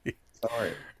 Okay. All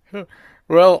right.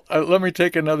 Well, let me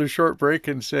take another short break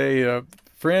and say,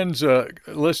 friends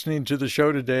listening to the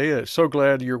show today, so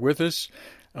glad you're with us.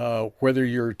 Whether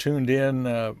you're tuned in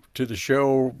to the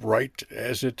show right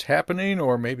as it's happening,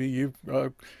 or maybe you've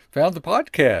found the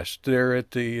podcast there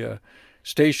at the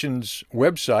station's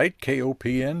website,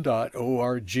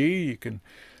 kopn.org. You can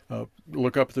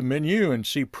look up the menu and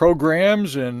see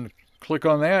programs and click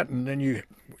on that, and then you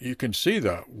can see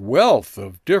the wealth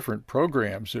of different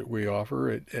programs that we offer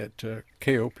at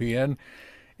KOPN.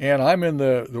 And I'm in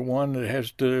the one that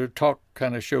has to talk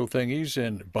kind of show thingies,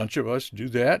 and a bunch of us do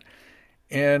that.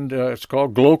 And it's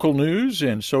called Glocal News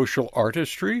and Social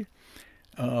Artistry.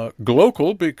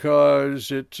 Glocal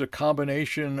because it's a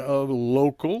combination of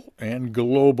local and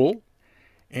global.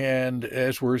 And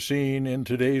as we're seeing in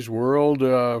today's world,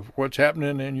 what's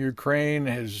happening in Ukraine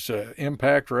has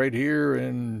impact right here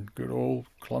in good old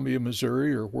Columbia,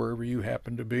 Missouri, or wherever you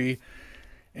happen to be,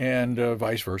 and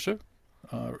vice versa.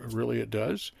 Really, it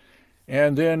does.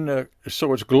 And then,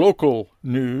 so it's local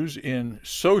news in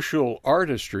social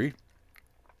artistry.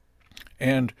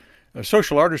 And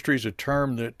social artistry is a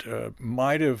term that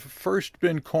might have first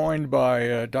been coined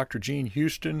by Dr. Gene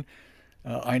Houston.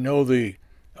 I know the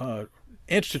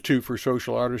Institute for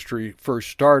Social Artistry first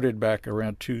started back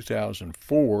around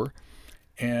 2004,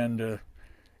 and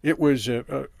it was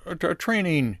a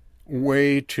training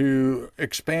way to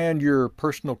expand your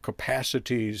personal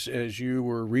capacities as you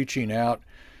were reaching out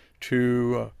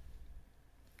to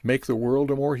make the world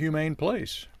a more humane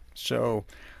place. So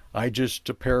I just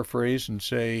paraphrase and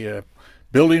say,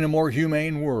 building a more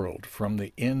humane world from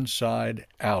the inside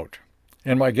out.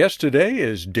 And my guest today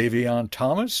is Davion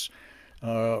Thomas,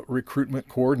 recruitment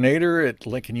coordinator at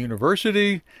Lincoln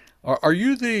University. Are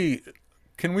you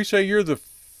can we say you're the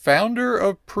founder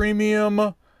of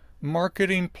Premium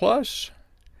Marketing Plus?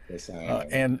 Yes, I am.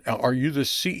 And are you the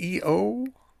CEO,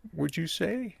 would you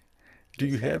say? Do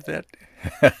you have that?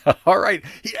 All right.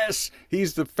 Yes,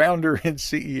 he's the founder and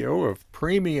CEO of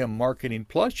Premium Marketing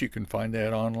Plus. You can find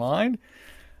that online.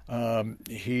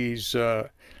 He's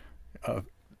got,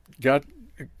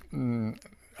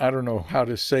 I don't know how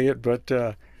to say it,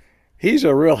 but he's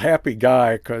a real happy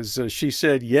guy because she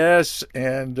said yes,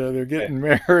 and they're getting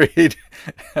married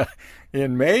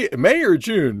in May or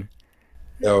June.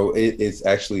 No, it's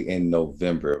actually in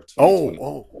November of 2020.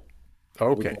 Oh,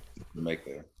 okay.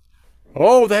 Jamaica.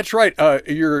 Oh, that's right.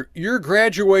 You're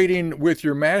graduating with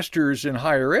your master's in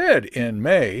higher ed in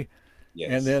May, and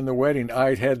Yes. then the wedding.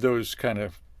 I had those kind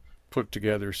of put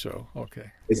together, so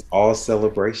okay. It's all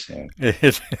celebration.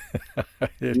 It,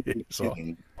 it is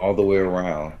All the way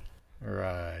around.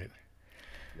 right.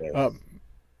 Yes.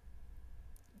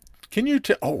 Can you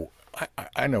tell? Oh,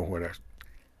 I know what.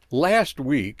 Last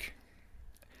week,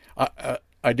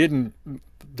 I didn't.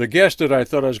 The guest that I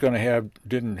thought I was going to have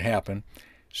didn't happen.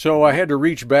 So I had to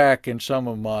reach back in some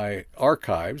of my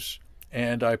archives,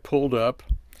 and I pulled up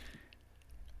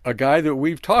a guy that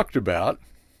we've talked about,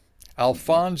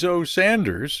 Alfonso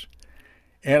Sanders,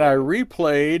 and I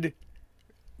replayed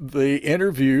the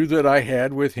interview that I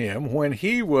had with him when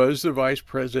he was the vice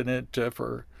president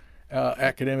for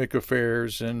academic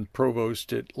affairs and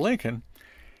provost at Lincoln.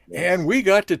 Yes. And we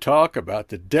got to talk about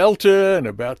the Delta and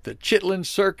about the Chitlin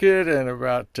Circuit and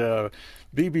about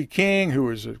B.B. King, who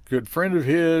was a good friend of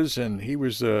his, and he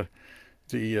was the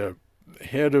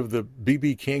head of the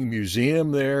B.B. King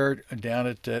Museum there down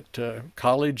at that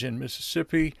college in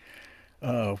Mississippi,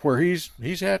 where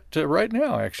he's at right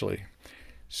now, actually.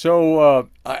 So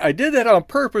I did that on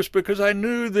purpose because I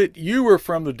knew that you were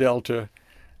from the Delta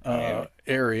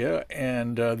area,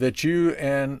 and that you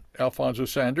and Alfonso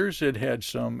Sanders had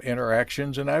some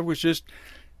interactions, and I was just,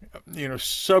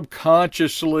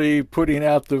 subconsciously putting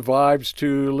out the vibes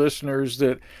to listeners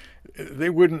that they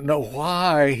wouldn't know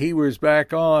why he was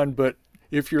back on, but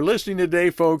if you're listening today,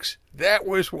 folks, that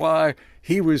was why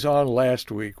he was on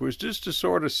last week, was just to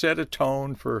sort of set a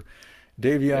tone for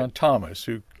Davion Thomas,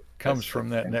 who comes from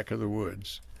that neck of the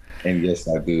woods. And yes,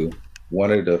 I do.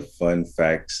 One of the fun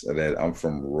facts that I'm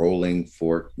from Rolling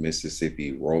Fork,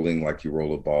 Mississippi, rolling like you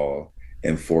roll a ball,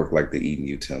 and fork like the eating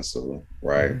utensil,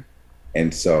 right? Mm-hmm.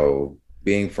 And so,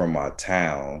 being from my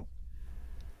town,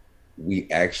 we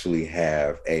actually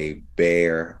have a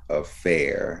bear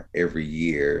affair every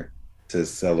year to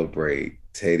celebrate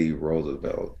Teddy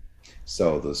Roosevelt.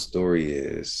 So the story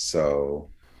is,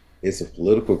 it's a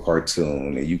political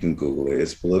cartoon, and you can Google it.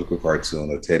 It's a political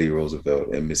cartoon of Teddy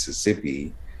Roosevelt in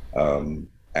Mississippi,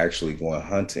 actually going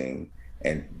hunting,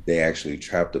 and they actually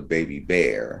trapped a baby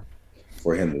bear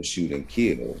for him to shoot and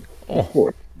kill. Of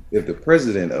course, if the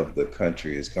president of the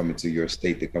country is coming to your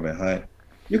state to come and hunt,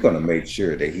 you're going to make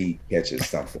sure that he catches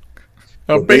something.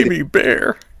 A baby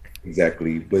bear.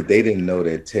 Exactly. But they didn't know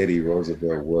that Teddy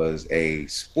Roosevelt was a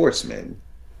sportsman.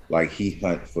 Like, he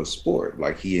hunted for sport.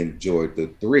 Like, he enjoyed the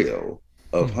thrill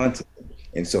of hunting.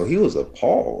 And so he was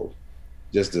appalled,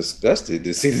 just disgusted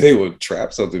to see they would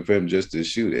trap something for him just to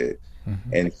shoot it.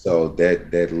 Mm-hmm. And so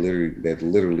that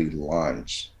literally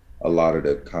launched a lot of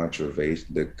the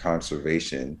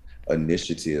conservation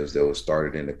initiatives that were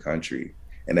started in the country.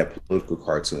 And that political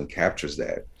cartoon captures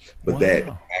that. But that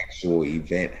Wow. actual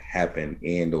event happened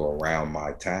in or around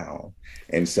my town.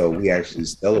 And so we actually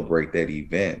celebrate that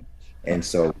event. And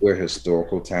so we're a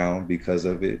historical town because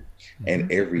of it. And Mhm.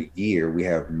 every year we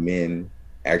have men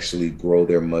actually grow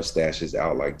their mustaches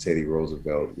out like Teddy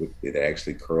Roosevelt with it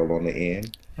actually curl on the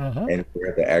end Uh-huh. and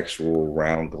wear the actual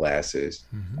round glasses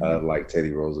Mhm. like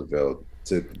Teddy Roosevelt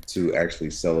to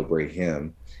actually celebrate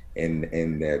him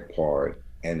in that part.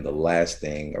 And the last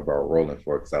thing about Rolling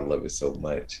Fork, because I love it so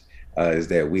much, is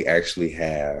that we actually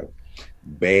have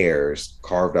bears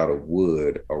carved out of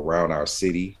wood around our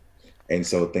city. And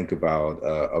so think about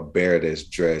a bear that's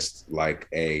dressed like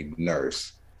a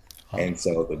nurse, Ah. and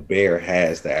so the bear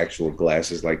has the actual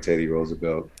glasses like Teddy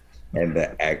Roosevelt and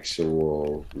the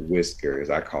actual whiskers,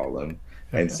 I call them.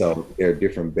 And so there are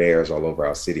different bears all over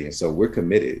our city. And so we're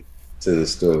committed to the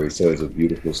story. So it's a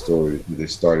beautiful story. It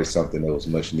started something that was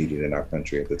much needed in our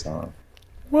country at the time.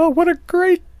 Well, what a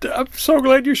great! I'm so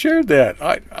glad you shared that.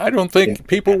 I don't And, think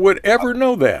people would ever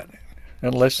know that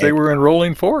unless they and were in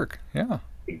Rolling Fork. Yeah.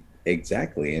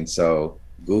 exactly. And so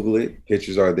Google it.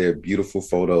 Pictures are there, beautiful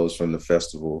photos from the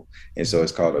festival. And so Mhm.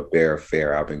 it's called a bear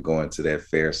fair. I've been going to that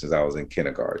fair since I was in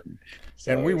kindergarten.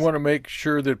 And So we it's want to make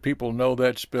sure that people know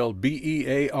that's spelled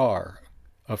Bear,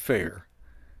 affair.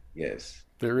 yes.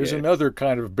 There is Yes. another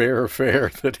kind of bear affair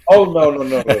that. Oh no, no,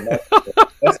 no, no, not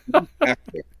that's the week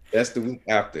after. That's the week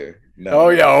after. No,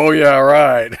 no, no. Oh yeah,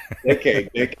 right. Decade,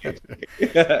 decade.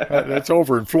 That's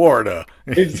over in Florida.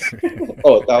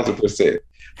 Oh, 1,000%.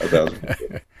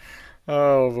 1,000%.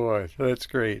 Oh boy, that's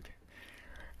great.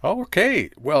 Okay,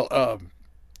 well,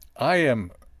 I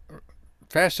am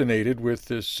fascinated with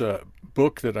this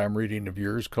book that I'm reading of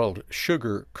yours called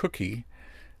Sugar Cookie.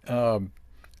 Um,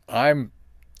 I'm,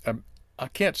 I'm I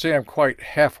can't say I'm quite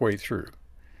halfway through,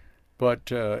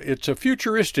 but it's a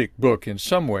futuristic book in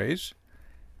some ways,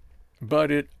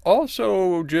 but it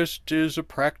also just is a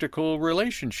practical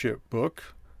relationship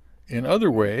book in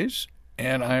other ways.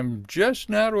 And I'm just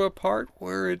now to a part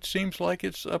where it seems like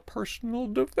it's a personal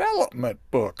development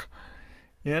book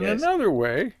in Yes. another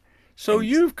way. So And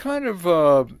you've kind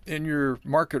of, in your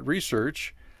market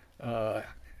research, uh,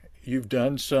 you've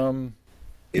done some,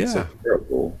 it's a yeah,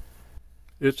 parable.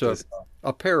 it's It's,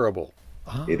 a parable.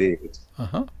 Ah, it is.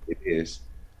 uh-huh. It is.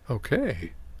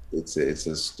 Okay. It's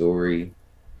a story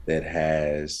that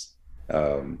has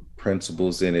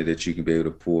principles in it that you can be able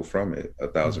to pull from it a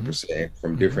thousand Mm-hmm. percent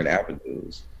from Mm-hmm. different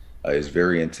avenues. It's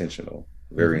very intentional.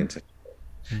 Very Mm-hmm. intentional.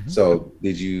 Mm-hmm. So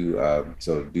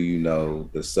so do you know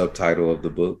the subtitle of the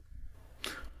book?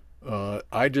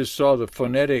 I just saw the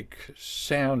phonetic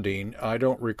sounding. I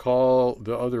don't recall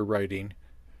the other writing.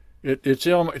 It's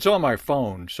on my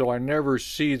phone, so I never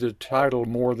see the title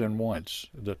more than once.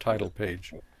 The title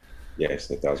page. Yes,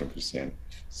 1,000%.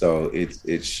 So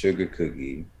it's Sugar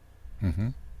Cookie. Mm-hmm.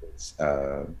 It's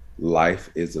life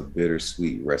is a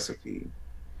bittersweet recipe.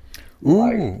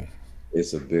 Life Ooh.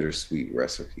 is a bittersweet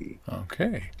recipe.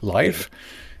 Okay. And Life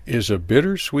is a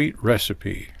bittersweet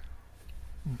recipe.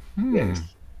 Hmm.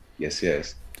 yes, yes,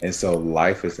 yes. And so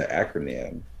life is an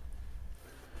acronym.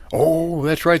 Oh,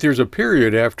 that's right. There's a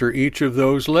period after each of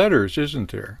those letters,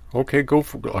 isn't there? Okay, go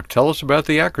for, tell us about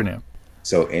the acronym.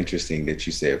 So interesting that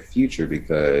you said future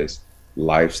because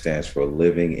life stands for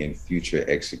living in future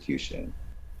execution.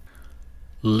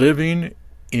 Living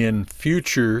in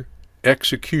future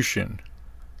execution.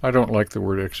 I don't like the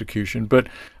word execution, but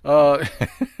uh,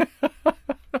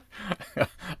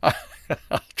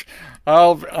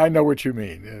 I know what you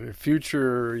mean.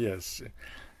 Future, yes,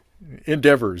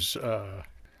 endeavors.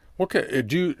 Okay,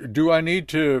 do I need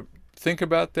to think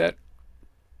about that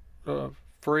uh,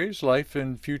 phrase, life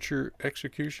in future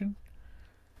execution?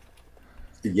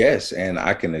 Yes, and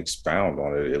I can expound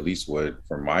on it, at least what,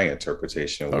 from my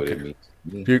interpretation, what Okay, it means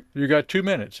to me. you got 2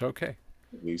 minutes. Okay.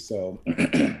 So,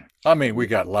 I mean, we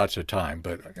got lots of time,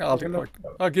 but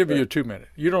I'll give you a 2 minute.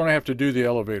 You don't have to do the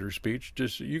elevator speech.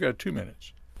 Just you got 2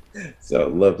 minutes. so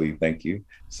lovely, thank you.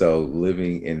 So,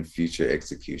 living in future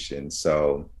execution.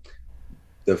 So,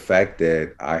 the fact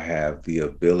that I have the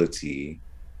ability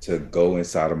to go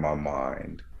inside of my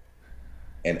mind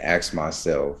and ask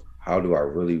myself, how do I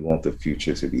really want the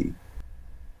future to be?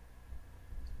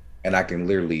 And I can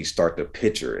literally start to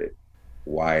picture it: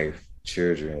 wife,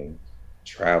 children,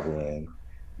 traveling,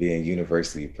 being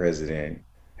university president,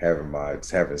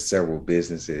 having several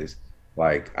businesses.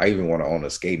 Like I even want to own a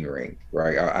skating rink,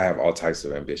 right? I have all types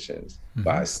of ambitions,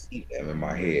 but Mm-hmm. I see them in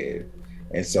my head.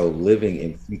 And so living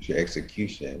in future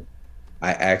execution,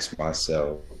 I ask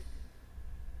myself,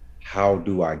 how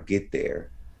do I get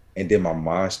there? and then my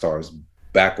mind starts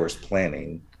backwards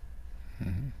planning.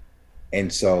 Hmm.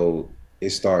 And so it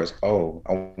starts, oh,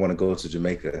 I want to go to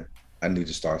Jamaica. I need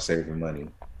to start saving money,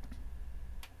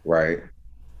 right?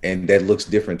 And that looks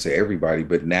different to everybody,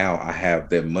 but now I have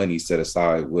that money set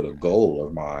aside with a goal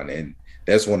of mine. And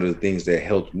that's one of the things that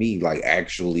helped me like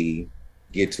actually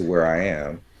get to where I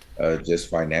am, just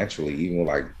financially, even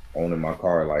like owning my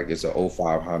car, like it's an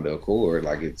 '05 Honda Accord,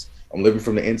 like I'm living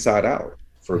from the inside out.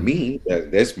 For Hmm. me,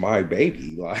 that's my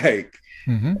baby. Like,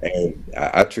 Hmm. and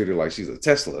I treat her like she's a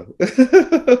Tesla.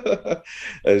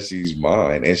 And she's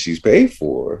mine and she's paid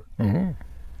for. Hmm.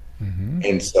 Hmm.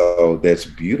 And so that's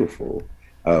beautiful.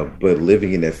 But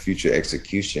living in that future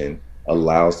execution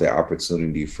allows the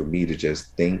opportunity for me to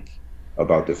just think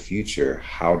about the future.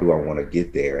 How do I want to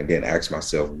get there? And then ask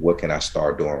myself, what can I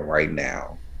start doing right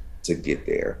now to get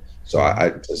there? So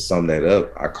Hmm. to sum that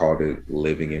up, I called it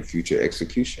living in future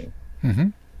execution. Hmm.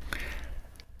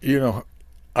 You know,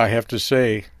 I have to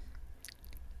say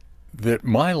that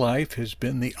my life has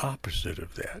been the opposite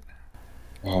of that.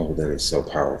 Oh, that is so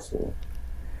powerful.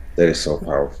 That is so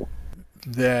powerful.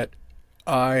 That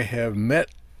I have met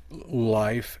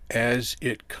life as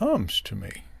it comes to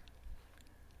me.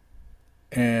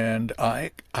 And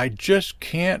I just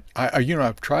can't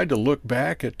I've tried to look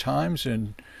back at times,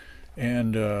 and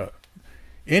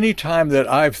any time that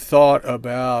I've thought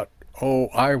about, oh,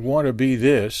 I want to be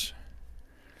this,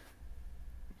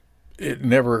 it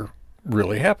never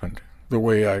really happened the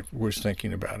way I was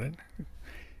thinking about it.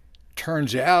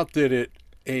 Turns out that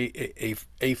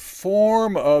a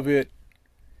form of it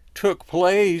took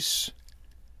place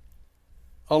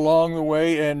along the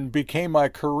way and became my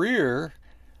career,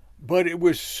 but it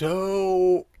was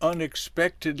so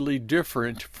unexpectedly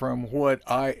different from what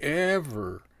I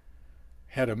ever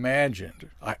had imagined.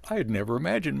 I had never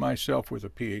imagined myself with a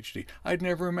PhD. I'd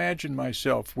never imagined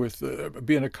myself with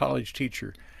being a college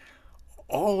teacher.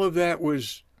 All of that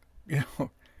was, you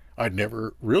know, I'd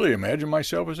never really imagined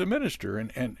myself as a minister.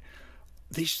 And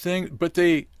these things, but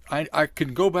I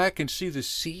can go back and see the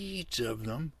seeds of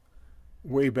them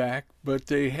way back, but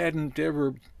they hadn't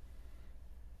ever,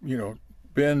 you know,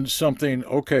 been something,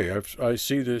 okay, I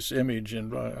see this image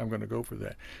and I'm going to go for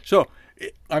that. So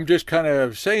I'm just kind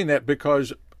of saying that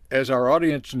because, as our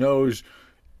audience knows,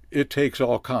 it takes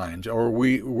all kinds, or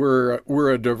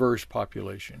we're a diverse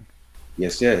population.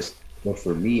 Yes, yes. But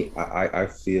for me, I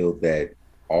feel that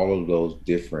all of those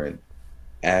different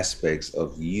aspects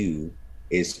of you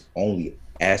is only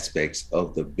aspects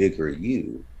of the bigger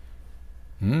you.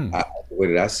 Hmm. The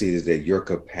way that I see it is that your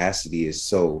capacity is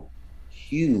so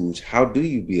huge. How do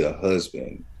you be a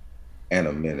husband and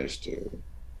a minister?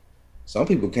 Some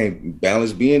people can't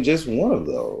balance being just one of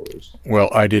those. Well,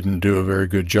 I didn't do a very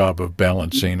good job of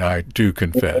balancing, I do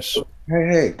confess.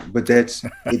 Hey, but that's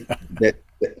it. That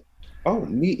oh,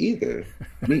 me either.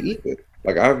 Me either.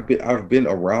 Like I've been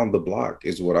around the block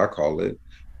is what I call it.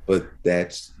 But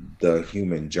that's the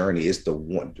human journey. It's the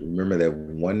one. Remember that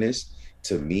oneness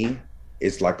to me,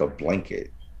 it's like a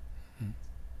blanket,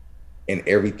 and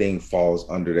everything falls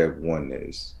under that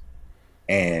oneness.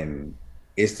 And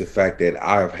it's the fact that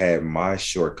I've had my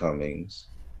shortcomings.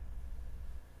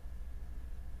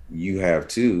 You have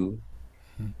too.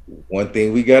 One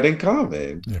thing we got in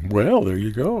common. Well, there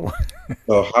you go.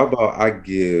 So how about I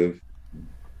give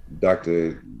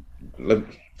Dr. Let,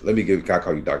 let me give. I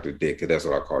call you Dr. Dick because that's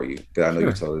what I call you. Because I know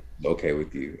you Sure. told us it's okay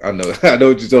with you. I know. I know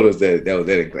what you told us that was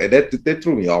that. That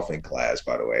threw me off in class.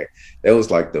 By the way, that was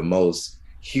like the most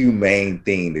humane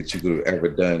thing that you could have ever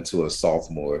done to a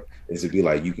sophomore is to be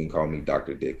like, you can call me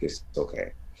Dr. Dick. It's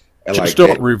okay. And Just like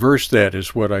don't that. reverse that,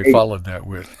 is what I followed that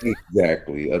with.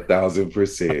 Exactly.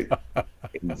 1,000%.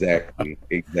 Exactly.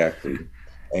 Exactly.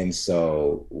 And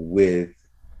so with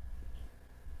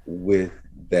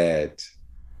that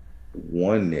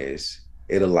oneness,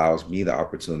 it allows me the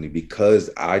opportunity because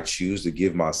I choose to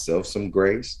give myself some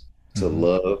grace to Hmm.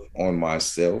 love on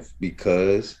myself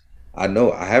because I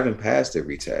know I haven't passed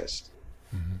every test.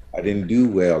 Hmm. I didn't do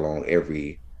well on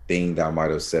everything that I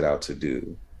might have set out to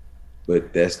do.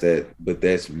 But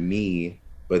that's me,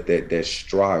 but that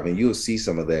strive. And you'll see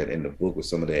some of that in the book with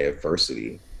some of the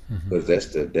adversity. Hmm. Because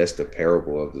that's the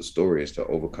parable of the story is to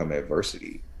overcome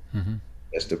adversity. Hmm.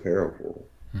 That's the parable.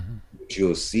 Hmm. But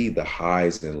you'll see the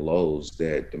highs and lows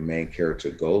that the main character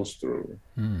goes through.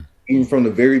 Hmm. Even from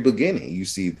the very beginning, you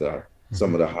see the some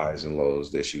Hmm. of the highs and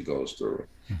lows that she goes through.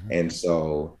 Hmm. And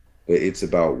so, but it's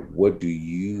about what do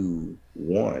you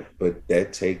want? But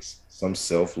that takes some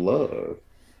self-love.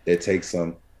 That takes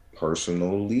some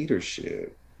personal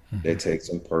leadership. Hmm. That takes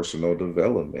some personal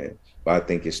development. But I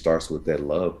think it starts with that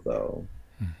love though.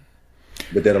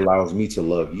 But that allows me to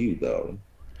love you though.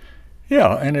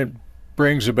 Yeah, and it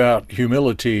brings about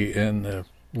humility in the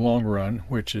long run,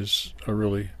 which is a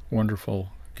really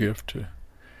wonderful gift to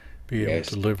be able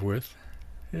to Yes. live with.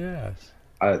 Yes.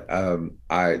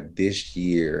 I this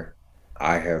year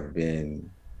I have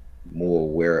been more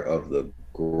aware of the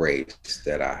grace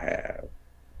that I have.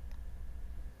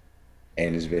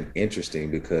 And it's been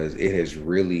interesting because it has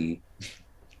really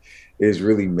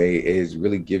given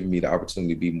me the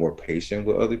opportunity to be more patient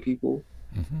with other people.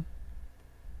 Hmm.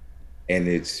 And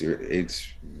it's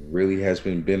really has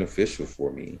been beneficial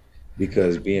for me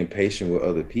because being patient with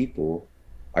other people,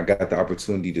 I got the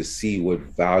opportunity to see what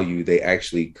value they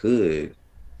actually could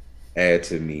add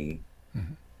to me.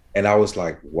 Hmm. And I was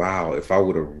like, wow, if I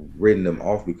would have written them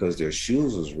off because their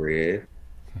shoes was red,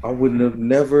 I wouldn't have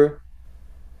never.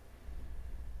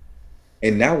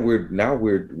 And now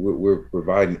we're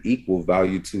providing equal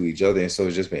value to each other. And so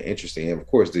it's just been interesting. And of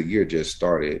course, the year just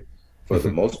started for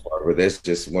the most part, but that's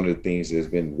just one of the things that's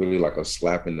been really like a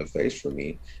slap in the face for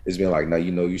me. It's been like, now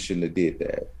you know you shouldn't have did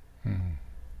that. Hmm.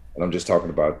 And I'm just talking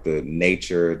about the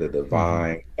nature, the Hmm.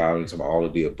 divine, guidance, and all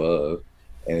of the above.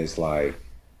 And it's like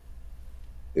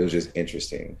it was just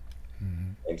interesting.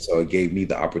 Hmm. And so it gave me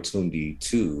the opportunity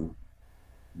to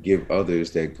give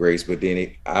others that grace. But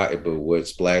then but what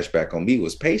splashed back on me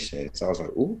was patience. I was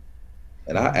like, ooh,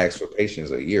 and I Hmm. asked for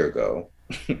patience a year ago.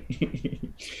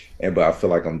 And but I feel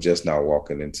like I'm just now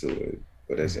walking into it.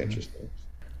 But that's Hmm. interesting.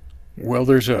 Well,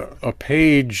 there's a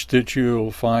page that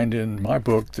you'll find in my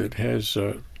book that has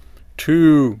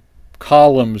two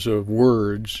columns of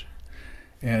words,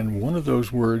 and one of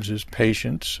those words is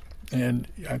patience. And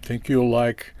I think you'll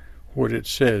like what it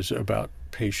says about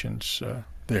patience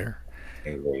there.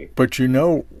 Anyway, But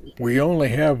we only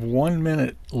have 1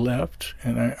 minute left,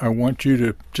 and I want you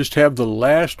to just have the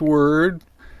last word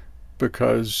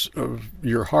because of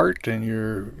your heart and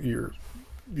your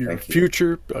thank you.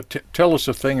 future. Tell us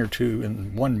a thing or two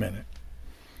in 1 minute.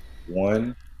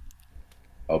 One,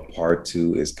 a part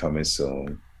two is coming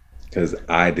soon because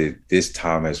I did this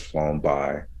time has flown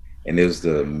by, and it was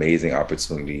the amazing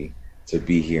opportunity to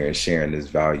be here and sharing this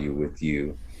value with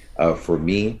you. For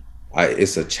me,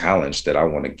 it's a challenge that I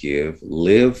want to give.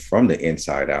 Live from the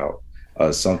inside out.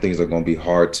 Some things are going to be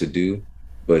hard to do,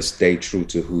 but stay true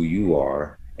to who you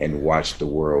are and watch the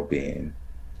world bend.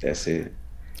 That's it.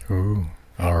 Ooh,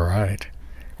 all right.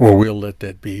 Well, we'll let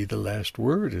that be the last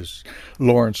word, as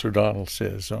Lawrence O'Donnell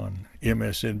says on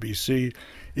MSNBC,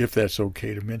 if that's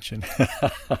okay to mention.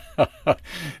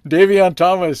 Davion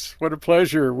Thomas, what a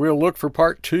pleasure. We'll look for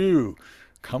part two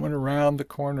coming around the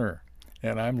corner.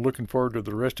 And I'm looking forward to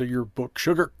the rest of your book,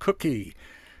 Sugar Cookie,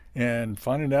 and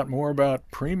finding out more about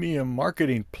Premium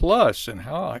Marketing Plus and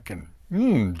how I can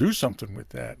do something with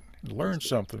that, learn That's it.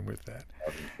 something with that.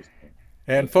 100%.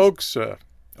 And 100%. folks, oh,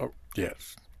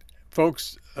 yes,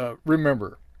 folks,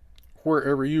 remember,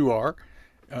 wherever you are,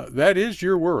 that is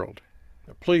your world.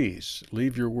 Please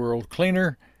leave your world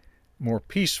cleaner, more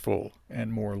peaceful,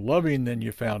 and more loving than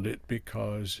you found it,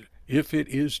 because if it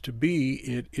is to be,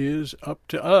 it is up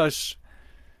to us.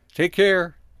 Take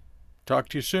care. Talk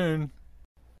to you soon.